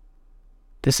questions.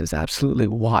 This is absolutely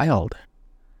wild.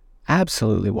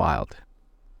 Absolutely wild.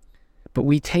 But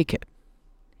we take it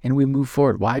and we move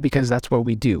forward. Why? Because that's what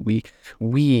we do.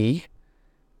 We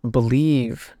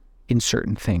believe in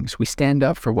certain things. We stand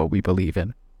up for what we believe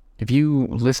in. If you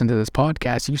listen to this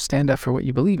podcast, you stand up for what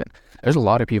you believe in. There's a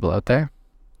lot of people out there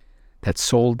that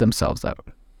sold themselves out.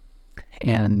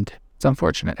 And it's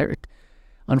unfortunate.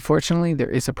 Unfortunately, there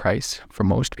is a price for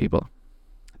most people.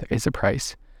 There is a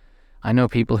price. I know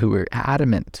people who were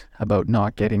adamant about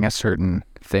not getting a certain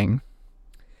thing,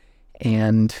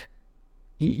 and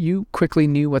you quickly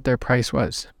knew what their price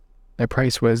was. Their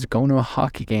price was going to a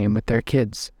hockey game with their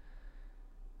kids.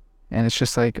 And it's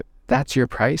just like, that's your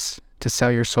price to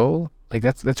sell your soul? Like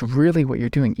that's really what you're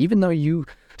doing. Even though you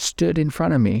stood in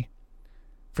front of me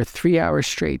for 3 hours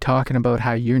straight talking about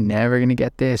how you're never going to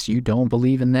get this, you don't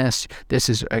believe in this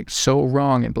is so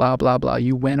wrong and blah, blah, blah.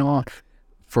 You went on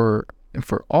for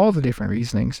all the different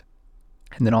reasonings.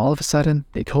 And then all of a sudden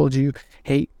they told you,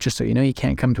 hey, just so you know, you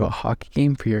can't come to a hockey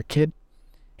game for your kid.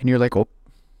 And you're like, oh,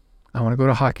 I want to go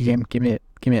to a hockey game. Give me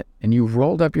it. And you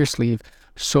rolled up your sleeve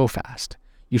so fast.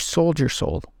 You sold your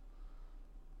soul.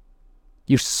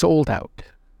 You sold out.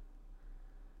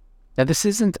 Now, this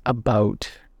isn't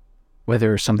about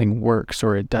whether something works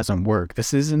or it doesn't work.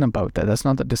 This isn't about that. That's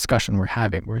not the discussion we're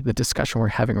having. The discussion we're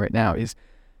having right now is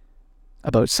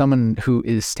about someone who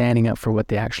is standing up for what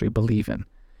they actually believe in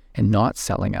and not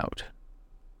selling out.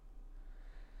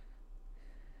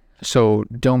 So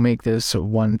don't make this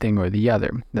one thing or the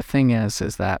other. The thing is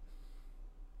that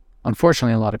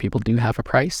unfortunately a lot of people do have a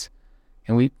price.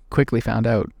 And we quickly found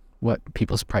out what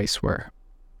people's price were.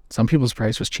 Some people's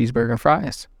price was cheeseburger and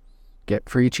fries. Get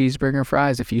free cheeseburger and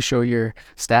fries if you show your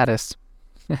status.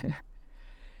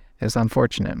 It's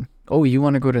unfortunate. Oh, you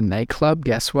want to go to a nightclub?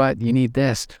 Guess what? You need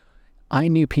this. I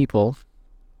knew people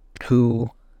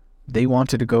who they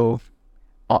wanted to go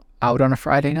out on a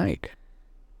Friday night.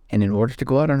 And in order to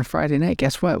go out on a Friday night,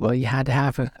 guess what? Well, you had to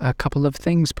have a couple of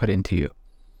things put into you.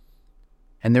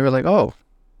 And they were like, oh,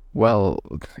 well,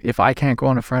 if I can't go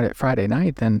on a Friday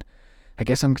night, then I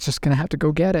guess I'm just going to have to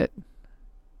go get it.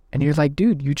 And you're like,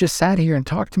 dude, you just sat here and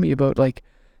talked to me about like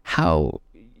how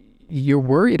you're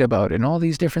worried about it and all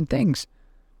these different things.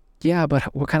 Yeah, but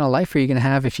what kind of life are you going to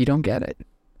have if you don't get it?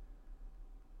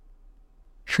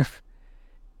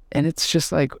 And it's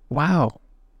just like, wow,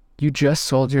 you just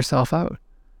sold yourself out.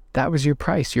 That was your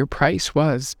price. Your price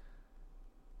was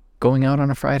going out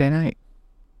on a Friday night.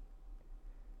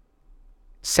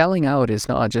 Selling out is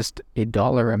not just a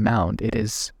dollar amount.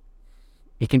 It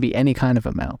can be any kind of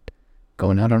amount.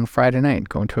 Going out on a Friday night,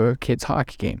 going to a kid's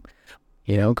hockey game,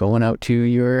 going out to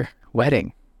your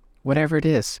wedding, whatever it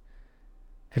is.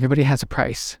 Everybody has a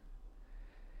price.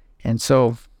 And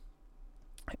so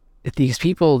these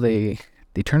people, they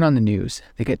turn on the news,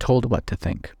 they get told what to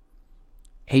think.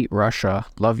 Hate Russia,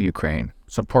 love Ukraine,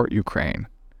 support Ukraine.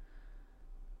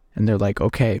 And they're like,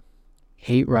 okay,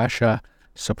 hate Russia,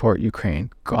 support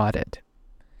Ukraine. Got it.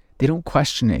 They don't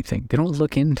question anything. They don't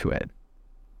look into it.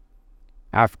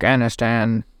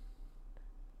 Afghanistan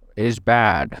is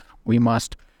bad. We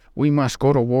must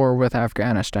go to war with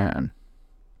Afghanistan.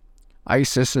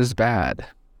 ISIS is bad.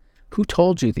 Who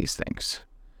told you these things?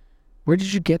 Where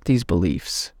did you get these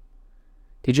beliefs?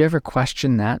 Did you ever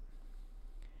question that?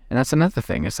 And that's another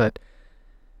thing, is that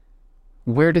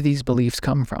where do these beliefs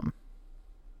come from?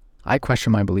 I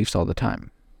question my beliefs all the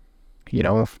time.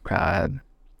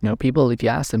 People, if you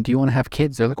ask them, do you want to have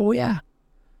kids? They're like, oh yeah,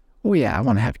 I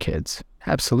want to have kids.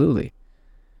 Absolutely.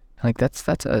 Like that's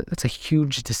a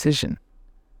huge decision.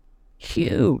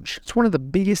 Huge. It's one of the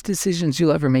biggest decisions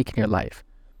you'll ever make in your life.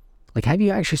 Like, have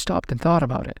you actually stopped and thought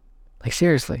about it? Like,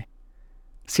 seriously.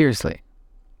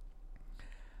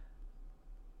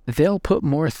 they'll put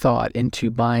more thought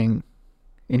into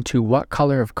what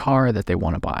color of car that they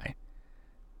want to buy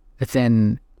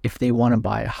than if they want to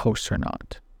buy a house or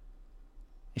not.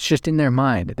 It's just in their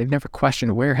mind. They've never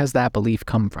questioned, where has that belief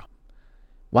come from?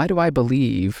 Why do I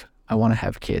believe I want to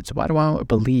have kids? Why do I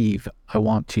believe I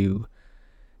want to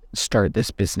start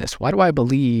this business? Why do I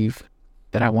believe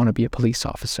that I want to be a police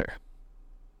officer?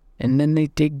 And then they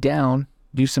dig down,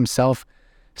 do some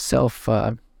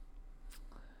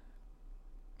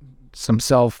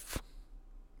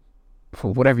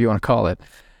whatever you want to call it,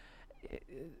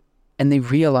 and they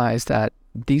realize that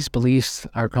these beliefs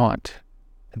are not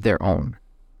their own.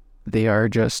 They are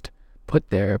just put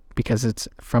there because it's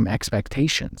from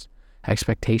expectations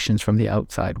from the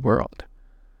outside world.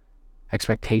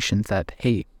 Expectations that,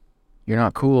 hey, you're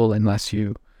not cool unless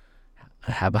you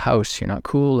have a house. You're not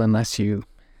cool unless you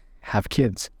have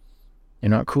kids.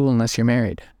 You're not cool unless you're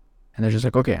married. And they're just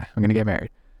like, okay, I'm going to get married.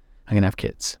 I'm going to have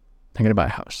kids. I'm going to buy a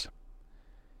house.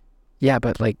 Yeah,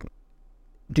 but like,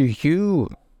 do you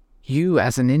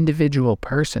as an individual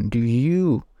person, do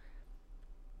you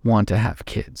want to have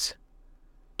kids?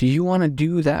 Do you want to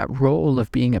do that role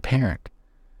of being a parent?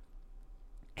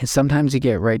 And sometimes you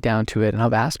get right down to it, and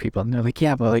I've asked people, and they're like,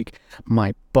 yeah, but like,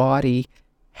 my body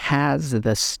has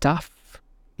the stuff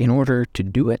in order to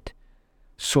do it.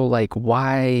 So like,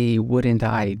 why wouldn't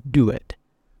I do it?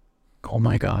 Oh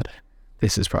my God,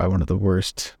 this is probably one of the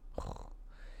worst.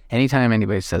 Anytime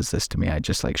anybody says this to me, I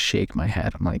just like shake my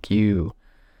head. I'm like, you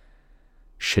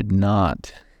should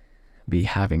not be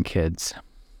having kids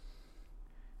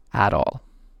at all.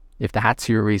 If that's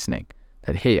your reasoning,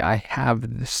 that, hey, I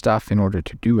have the stuff in order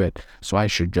to do it, so I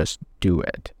should just do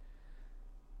it.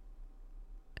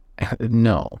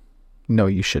 No,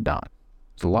 you should not.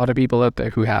 There's a lot of people out there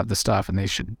who have the stuff, and they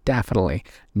should definitely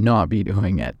not be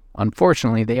doing it.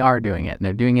 Unfortunately, they are doing it, and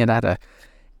they're doing it at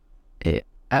a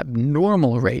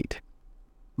abnormal rate,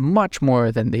 much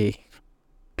more than the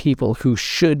people who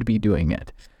should be doing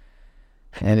it.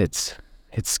 And it's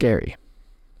scary.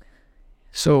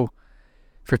 So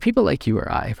for people like you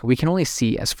or I, we can only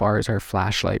see as far as our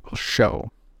flashlight will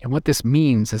show. And what this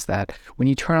means is that when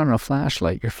you turn on a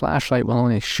flashlight, your flashlight will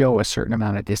only show a certain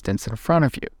amount of distance in front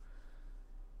of you.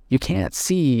 You can't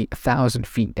see 1,000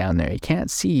 feet down there. You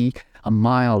can't see a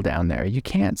mile down there. You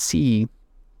can't see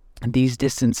these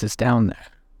distances down there.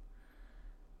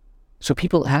 So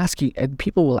people will ask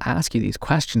you these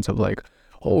questions of like,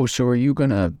 oh, so are you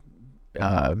going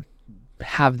to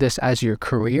have this as your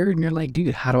career? And you're like,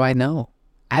 dude, how do I know?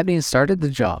 I haven't even started the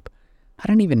job. I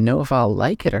don't even know if I'll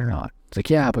like it or not. It's like,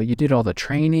 yeah, but you did all the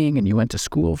training and you went to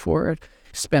school for it,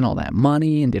 spent all that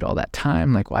money and did all that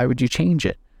time. Like, why would you change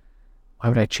it? Why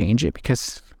would I change it?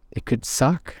 Because it could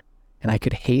suck and I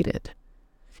could hate it.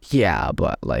 Yeah,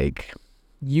 but like,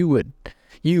 you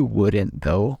wouldn't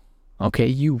though. Okay,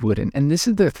 you wouldn't. And this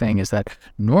is the thing, is that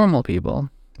normal people,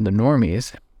 the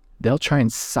normies, they'll try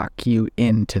and suck you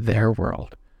into their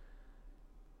world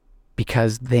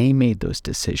because they made those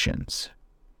decisions.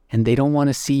 And they don't want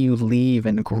to see you leave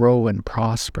and grow and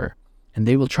prosper. And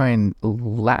they will try and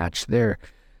latch their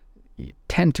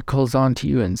tentacles onto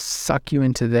you and suck you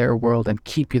into their world and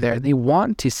keep you there. They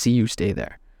want to see you stay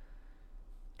there.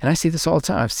 And I see this all the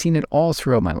time. I've seen it all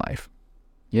throughout my life.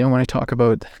 You know, when I talk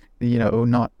about,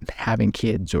 not having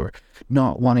kids or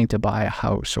not wanting to buy a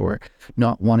house or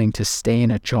not wanting to stay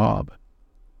in a job,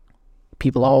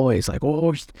 people always like,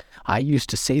 oh, I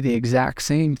used to say the exact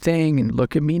same thing and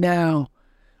look at me now.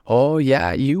 Oh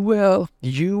yeah, you will.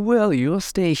 You'll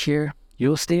stay here.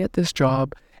 You'll stay at this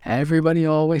job. Everybody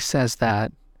always says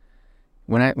that.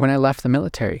 When I left the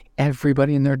military,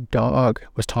 everybody and their dog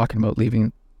was talking about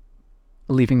leaving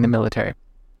the military.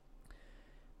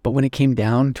 But when it came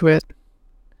down to it,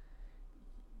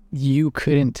 you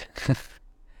couldn't.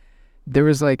 There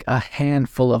was like a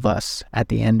handful of us at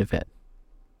the end of it.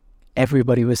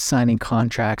 Everybody was signing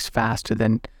contracts faster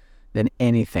than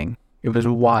anything. It was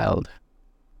wild.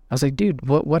 I was like, dude,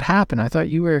 what happened? I thought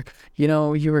you were going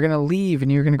to leave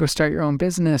and you were going to go start your own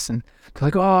business. And they're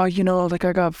like, oh, like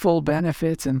I got full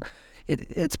benefits and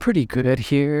it's pretty good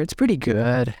here. It's pretty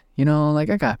good. Like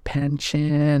I got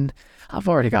pension. I've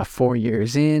already got 4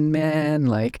 years in, man.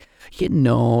 Like,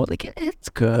 like it's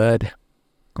good.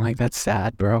 I'm like, that's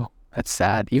sad, bro. That's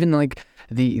sad. Even like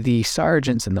the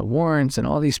sergeants and the warrants and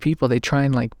all these people, they try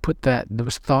and like put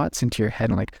those thoughts into your head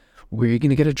and like, where are you going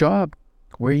to get a job?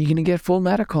 Where are you going to get full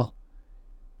medical?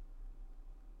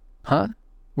 Huh?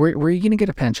 Where are you going to get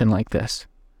a pension like this?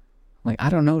 Like, I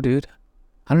don't know, dude.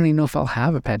 I don't even know if I'll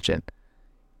have a pension.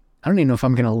 I don't even know if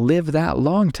I'm going to live that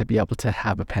long to be able to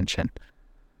have a pension.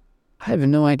 I have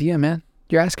no idea, man.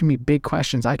 You're asking me big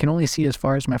questions. I can only see as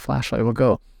far as my flashlight will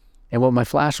go. And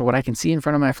what I can see in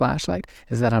front of my flashlight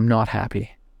is that I'm not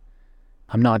happy.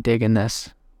 I'm not digging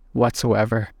this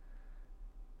whatsoever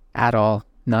at all.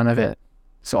 None of it.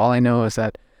 So all I know is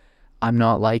that I'm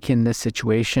not liking this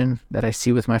situation that I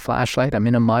see with my flashlight. I'm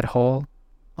in a mud hole.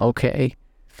 Okay.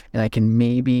 And I can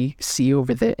maybe see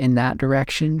over there in that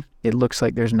direction. It looks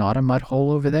like there's not a mud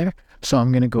hole over there. So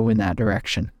I'm going to go in that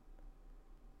direction.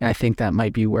 And I think that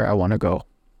might be where I want to go.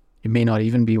 It may not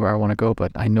even be where I want to go,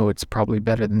 but I know it's probably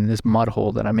better than this mud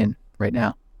hole that I'm in right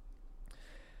now.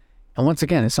 And once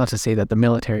again, it's not to say that the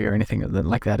military or anything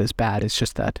like that is bad. It's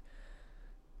just that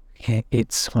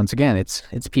it's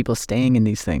people staying in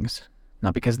these things,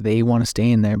 not because they want to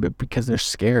stay in there, but because they're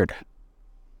scared.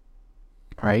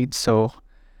 Right? So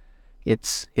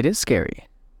it is scary.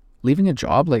 Leaving a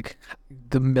job, like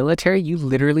the military, you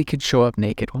literally could show up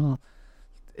naked. Well,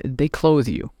 they clothe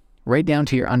you right down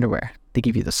to your underwear. They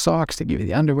give you the socks, they give you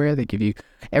the underwear, they give you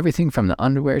everything from the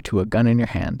underwear to a gun in your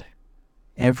hand.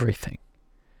 Everything.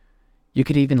 You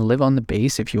could even live on the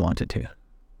base if you wanted to.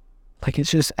 Like,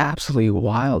 it's just absolutely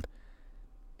wild.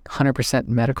 100%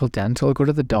 medical, dental, go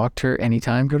to the doctor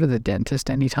anytime, go to the dentist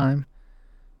anytime.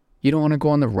 You don't want to go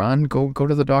on the run, go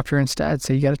to the doctor instead.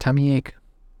 Say you got a tummy ache.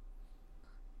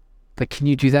 Like, can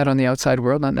you do that on the outside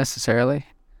world? Not necessarily.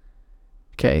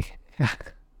 Okay.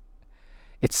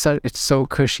 It's so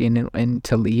cushy, and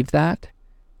to leave that,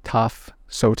 tough,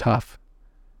 so tough,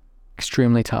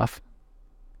 extremely tough.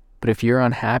 But if you're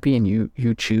unhappy and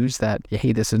you choose that,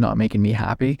 hey, this is not making me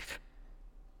happy,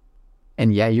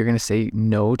 and yeah, you're going to say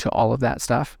no to all of that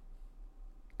stuff,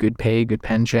 good pay, good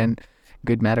pension,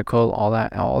 good medical, all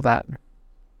that,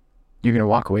 you're going to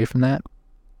walk away from that.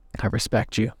 I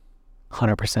respect you,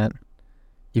 100%.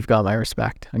 You've got my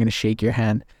respect. I'm going to shake your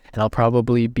hand. And I'll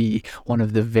probably be one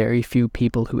of the very few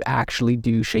people who actually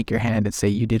do shake your hand and say,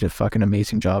 you did a fucking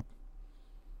amazing job.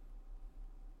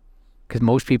 Because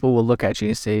most people will look at you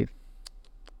and say,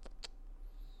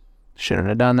 shouldn't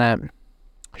have done that.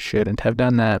 Shouldn't have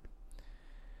done that.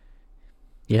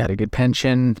 You had a good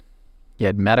pension. You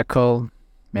had medical.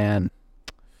 Man,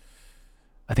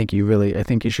 I think you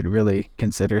should really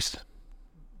consider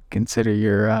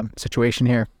your situation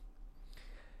here.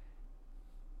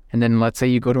 And then let's say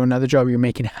you go to another job, you're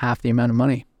making half the amount of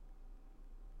money.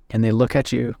 And they look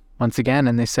at you once again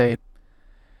and they say,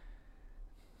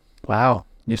 wow,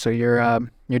 so you're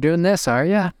doing this, are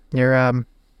you? You're,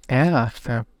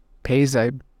 pays,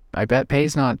 I bet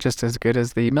pays not just as good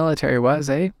as the military was,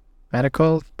 eh?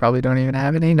 Medical, probably don't even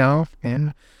have any, no.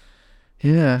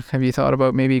 Yeah, have you thought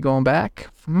about maybe going back?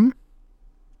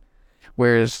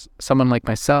 Whereas someone like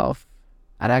myself,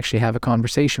 I'd actually have a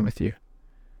conversation with you.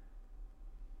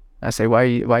 I say,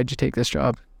 why'd you take this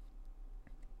job?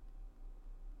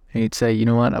 And you'd say, you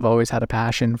know what? I've always had a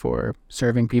passion for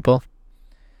serving people.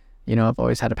 You know, I've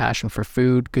always had a passion for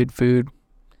food, good food,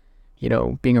 you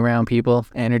know, being around people,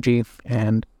 energy,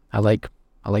 and I like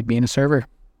being a server.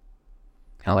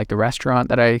 I like the restaurant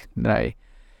that I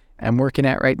am working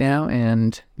at right now,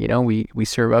 and you know, we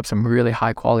serve up some really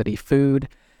high quality food,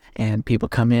 and people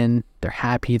come in, they're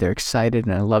happy, they're excited,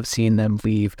 and I love seeing them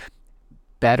leave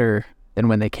better than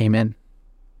when they came in,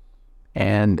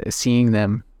 and seeing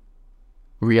them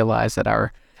realize that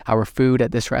our food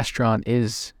at this restaurant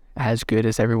is as good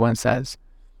as everyone says.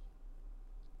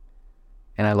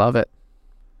 And I love it.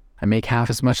 I make half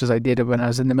as much as I did when I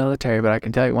was in the military, but I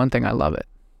can tell you one thing, I love it.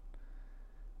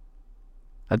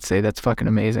 I'd say that's fucking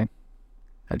amazing.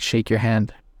 I'd shake your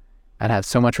hand. I'd have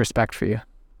so much respect for you.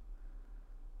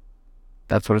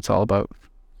 That's what it's all about.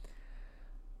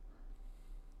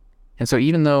 And so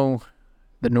even though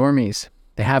the normies,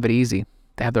 they have it easy.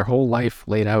 They have their whole life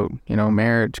laid out, you know,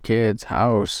 marriage, kids,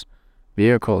 house,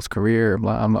 vehicles, career,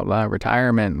 blah, blah, blah,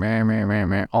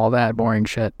 retirement, all that boring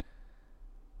shit.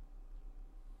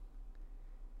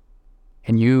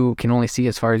 And you can only see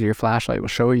as far as your flashlight will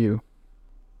show you.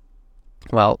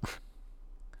 Well,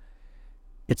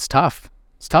 it's tough.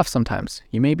 It's tough sometimes.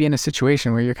 You may be in a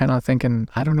situation where you're kind of thinking,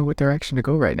 I don't know what direction to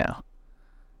go right now.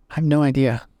 I have no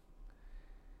idea.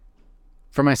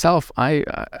 For myself, I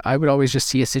would always just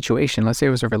see a situation. Let's say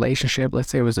it was a relationship. Let's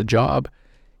say it was a job.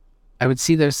 I would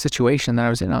see the situation that I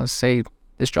was in. I would say,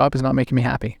 this job is not making me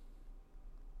happy.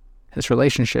 This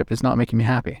relationship is not making me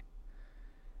happy.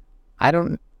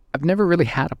 I've never really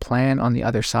had a plan on the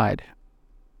other side.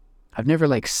 I've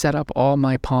never set up all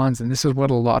my pawns, and this is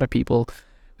what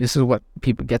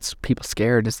gets people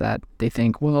scared, is that they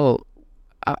think, well,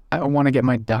 I want to get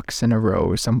my ducks in a row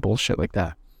or some bullshit like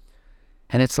that.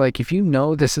 And it's like, if you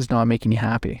know this is not making you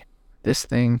happy, this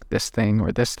thing,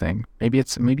 or this thing,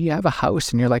 maybe you have a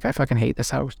house and you're like, I fucking hate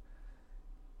this house.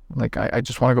 Like, I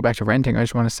just want to go back to renting. I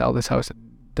just want to sell this house.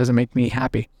 doesn't make me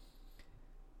happy.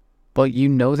 But you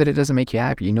know that it doesn't make you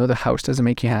happy. You know the house doesn't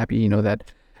make you happy. You know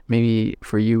that maybe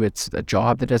for you it's a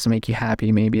job that doesn't make you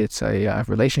happy. Maybe it's a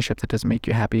relationship that doesn't make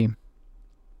you happy.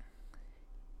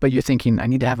 But you're thinking, I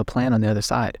need to have a plan on the other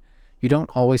side. You don't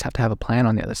always have to have a plan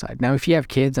on the other side. Now, if you have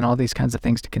kids and all these kinds of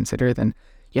things to consider, then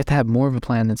you have to have more of a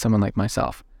plan than someone like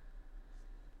myself.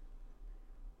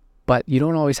 But you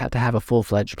don't always have to have a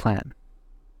full-fledged plan.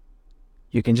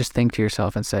 You can just think to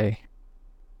yourself and say,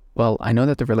 well, I know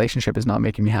that the relationship is not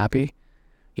making me happy.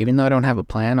 Even though I don't have a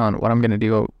plan on what I'm going to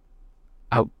do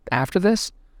out after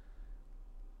this,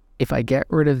 if I get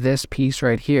rid of this piece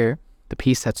right here, the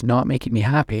piece that's not making me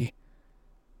happy,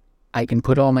 I can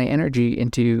put all my energy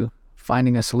into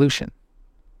finding a solution.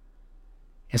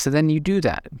 And so then you do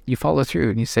that. You follow through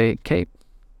and you say, okay,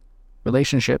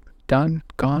 relationship done,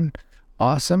 gone,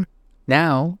 awesome.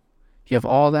 Now you have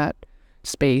all that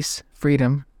space,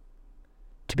 freedom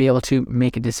to be able to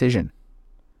make a decision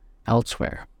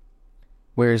elsewhere.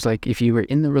 Whereas like if you were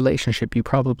in the relationship, you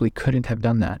probably couldn't have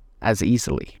done that as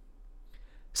easily.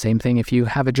 Same thing if you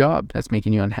have a job that's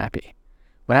making you unhappy.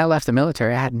 When I left the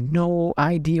military, I had no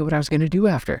idea what I was going to do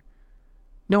after.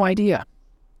 No idea.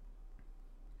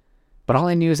 But all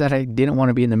I knew is that I didn't want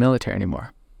to be in the military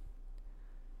anymore.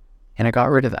 And I got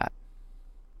rid of that.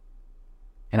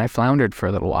 And I floundered for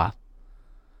a little while.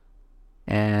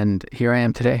 And here I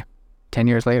am today, 10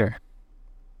 years later,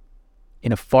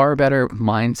 in a far better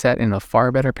mindset, in a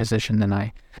far better position than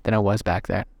I was back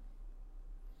then.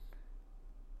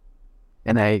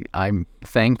 And I'm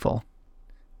thankful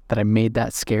that I made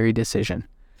that scary decision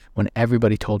when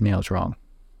everybody told me I was wrong.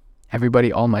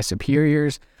 Everybody, all my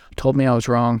superiors told me I was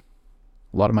wrong.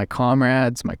 A lot of my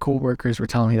comrades, my co-workers were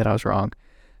telling me that I was wrong.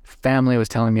 Family was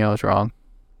telling me I was wrong.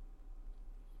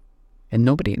 And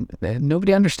nobody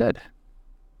understood.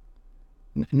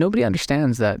 Nobody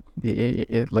understands that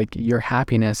like your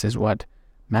happiness is what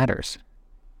matters.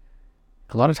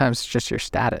 A lot of times it's just your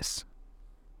status.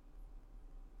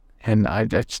 And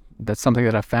that's something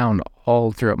that I've found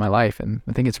all throughout my life, and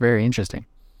I think it's very interesting.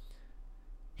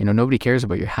 You know, nobody cares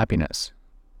about your happiness.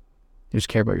 You just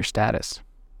care about your status.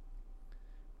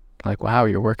 Like, wow,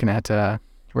 you're working at the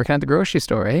grocery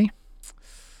store, eh?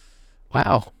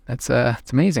 Wow, that's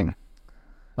it's amazing.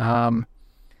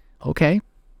 Okay,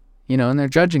 you know, and they're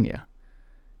judging you.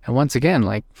 And once again,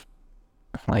 I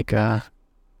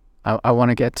want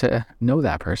to get to know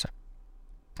that person.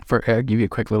 I'll give you a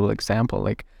quick little example.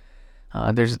 Like,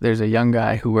 there's a young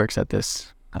guy who works at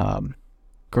this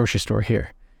grocery store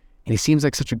here, and he seems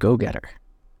like such a go-getter.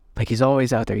 Like, he's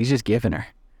always out there. He's just giving her.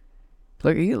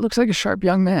 Like, he looks like a sharp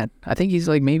young man. I think he's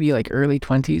like maybe like early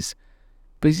 20s,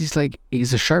 but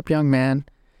he's a sharp young man.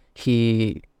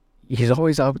 He's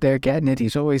always out there getting it.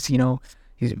 He's always, you know,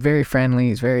 he's very friendly.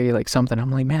 He's very like something. I'm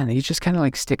like, man, he just kind of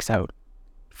like sticks out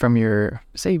from your,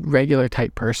 say, regular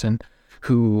type person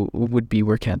who would be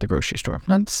working at the grocery store.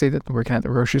 Not to say that working at the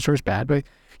grocery store is bad, but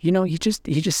you know, he just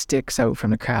sticks out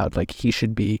from the crowd. Like, he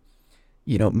should be,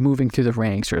 you know, moving through the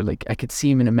ranks, or like I could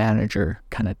see him in a manager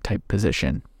kind of type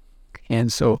position.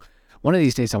 And so one of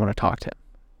these days I want to talk to him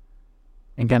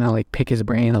and kind of like pick his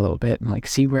brain a little bit and like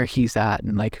see where he's at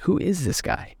and like, who is this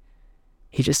guy?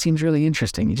 He just seems really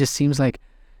interesting. He just seems like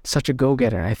such a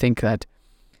go-getter. I think that,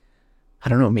 I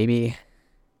don't know, maybe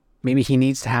he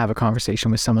needs to have a conversation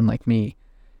with someone like me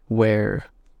where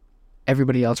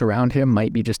everybody else around him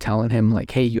might be just telling him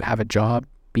like, hey, you have a job,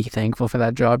 be thankful for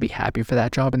that job, be happy for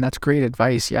that job. And that's great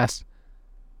advice, yes.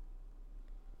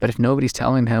 But if nobody's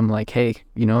telling him like, hey,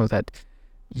 you know, that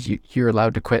you're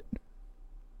allowed to quit,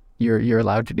 you're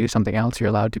allowed to do something else, you're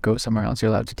allowed to go somewhere else, you're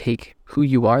allowed to take who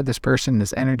you are, this person,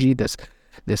 this energy, this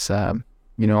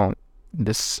you know,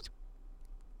 this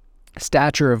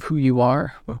stature of who you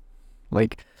are.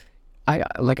 Like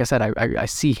I said, I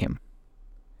see him,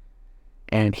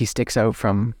 and he sticks out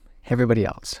from everybody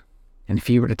else. And if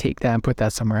he were to take that and put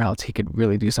that somewhere else, he could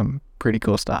really do some pretty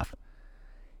cool stuff.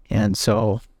 And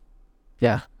so,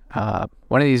 yeah,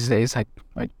 one of these days I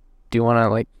do want to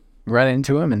like run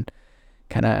into him and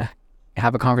kind of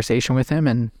have a conversation with him.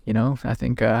 And, you know, I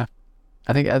think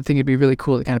it'd be really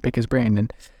cool to kind of pick his brain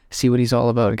and see what he's all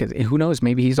about. Because who knows,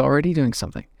 maybe he's already doing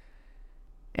something.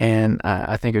 And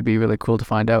I think it'd be really cool to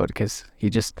find out, because he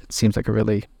just seems like a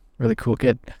really, really cool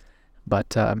kid.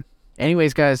 But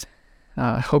anyways, guys,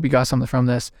 I hope you got something from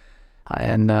this.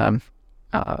 And I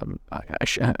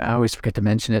always forget to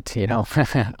mention it, you know,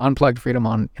 Unplugged Freedom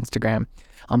on Instagram,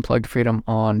 Unplugged Freedom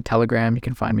on Telegram. You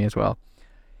can find me as well.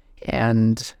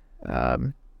 And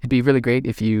it'd be really great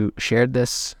if you shared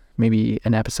this, maybe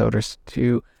an episode or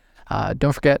two.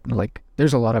 Don't forget, like,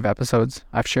 there's a lot of episodes.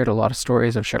 I've shared a lot of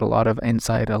stories. I've shared a lot of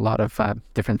insight, a lot of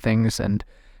different things, and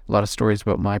a lot of stories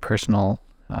about my personal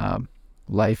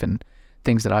life and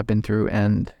things that I've been through.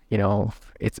 And, you know,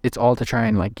 it's all to try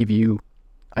and like give you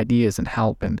ideas and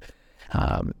help and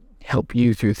help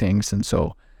you through things. And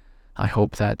so I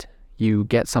hope that you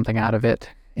get something out of it.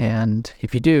 And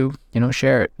if you do, you know,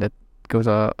 share it. That goes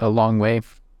a long way.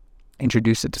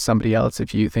 Introduce it to somebody else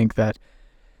if you think that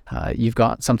you've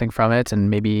got something from it,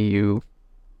 and maybe you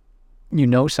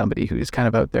know somebody who's kind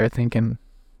of out there thinking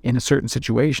in a certain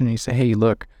situation, and you say, hey,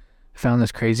 look, I found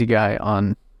this crazy guy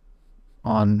on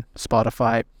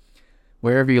Spotify,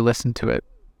 wherever you listen to it,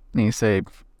 and you say,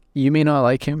 you may not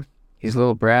like him, he's a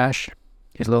little brash,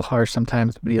 he's a little harsh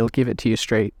sometimes, but he'll give it to you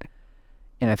straight,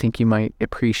 and I think you might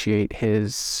appreciate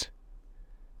his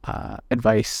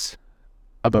advice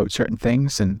about certain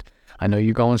things. And I know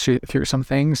you're going through some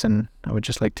things, and I would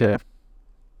just like to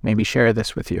maybe share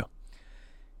this with you.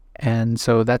 And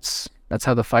so that's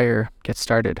how the fire gets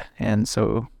started. And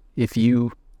so if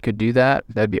you could do that,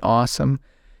 that'd be awesome.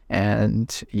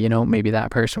 And, you know, maybe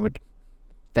that person would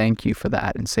thank you for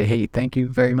that and say, hey, thank you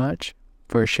very much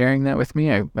for sharing that with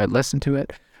me. I listened to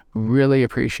it, really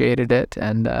appreciated it.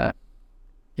 And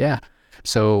yeah.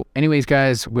 So anyways,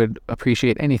 guys, would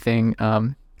appreciate anything,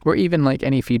 or even like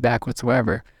any feedback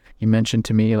whatsoever. You mentioned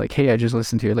to me like, hey, I just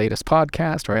listened to your latest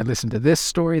podcast, or I listened to this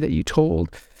story that you told,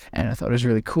 and I thought it was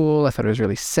really cool. I thought it was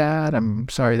really sad. I'm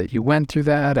sorry that you went through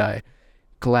that. I'm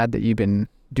glad that you've been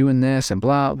doing this and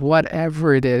blah,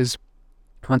 whatever it is.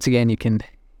 Once again, you can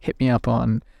hit me up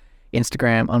on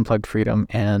Instagram, Unplugged Freedom,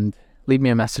 and leave me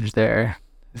a message there.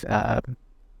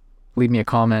 Leave me a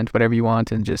comment, whatever you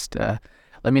want, and just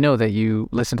let me know that you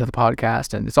listen to the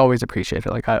podcast. And it's always appreciated.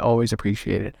 Like, I always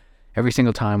appreciate it. Every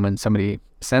single time when somebody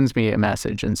sends me a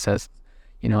message and says,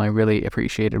 you know, I really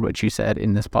appreciated what you said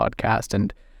in this podcast,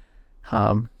 and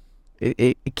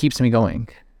it keeps me going.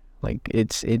 Like,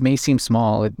 it may seem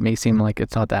small, it may seem like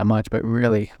it's not that much, but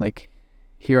really, like,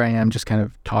 here I am just kind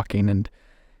of talking, and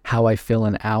how I fill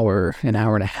an hour and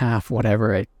a half,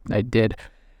 whatever I did,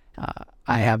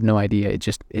 I have no idea. It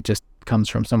just comes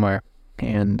from somewhere,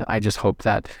 and I just hope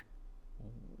that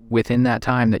within that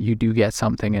time that you do get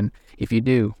something. And if you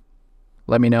do,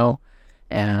 let me know.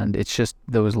 And it's just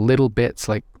those little bits.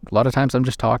 Like, a lot of times I'm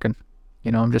just talking,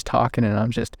 you know, I'm just talking, and I'm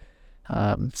just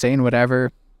saying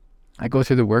whatever. I go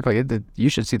through the work. Like, you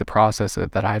should see the process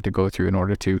that I have to go through in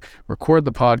order to record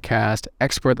the podcast,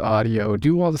 export the audio,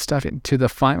 do all the stuff to the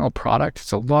final product.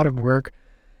 It's a lot of work.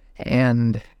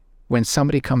 And when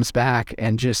somebody comes back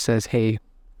and just says, hey,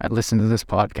 I listened to this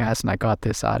podcast and I got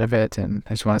this out of it, and I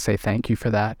just want to say thank you for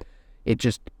that, it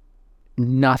just,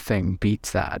 nothing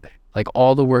beats that. Like,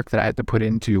 all the work that I had to put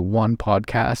into one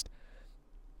podcast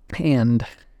and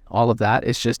all of that,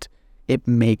 is just, it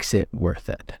makes it worth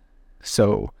it.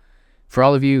 So for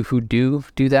all of you who do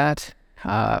that,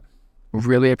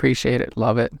 really appreciate it,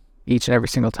 love it, each and every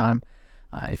single time.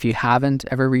 If you haven't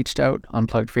ever reached out,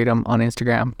 Unplugged Freedom on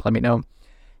Instagram, let me know,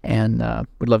 and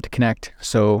would love to connect.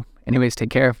 So anyways, take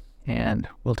care, and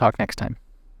we'll talk next time.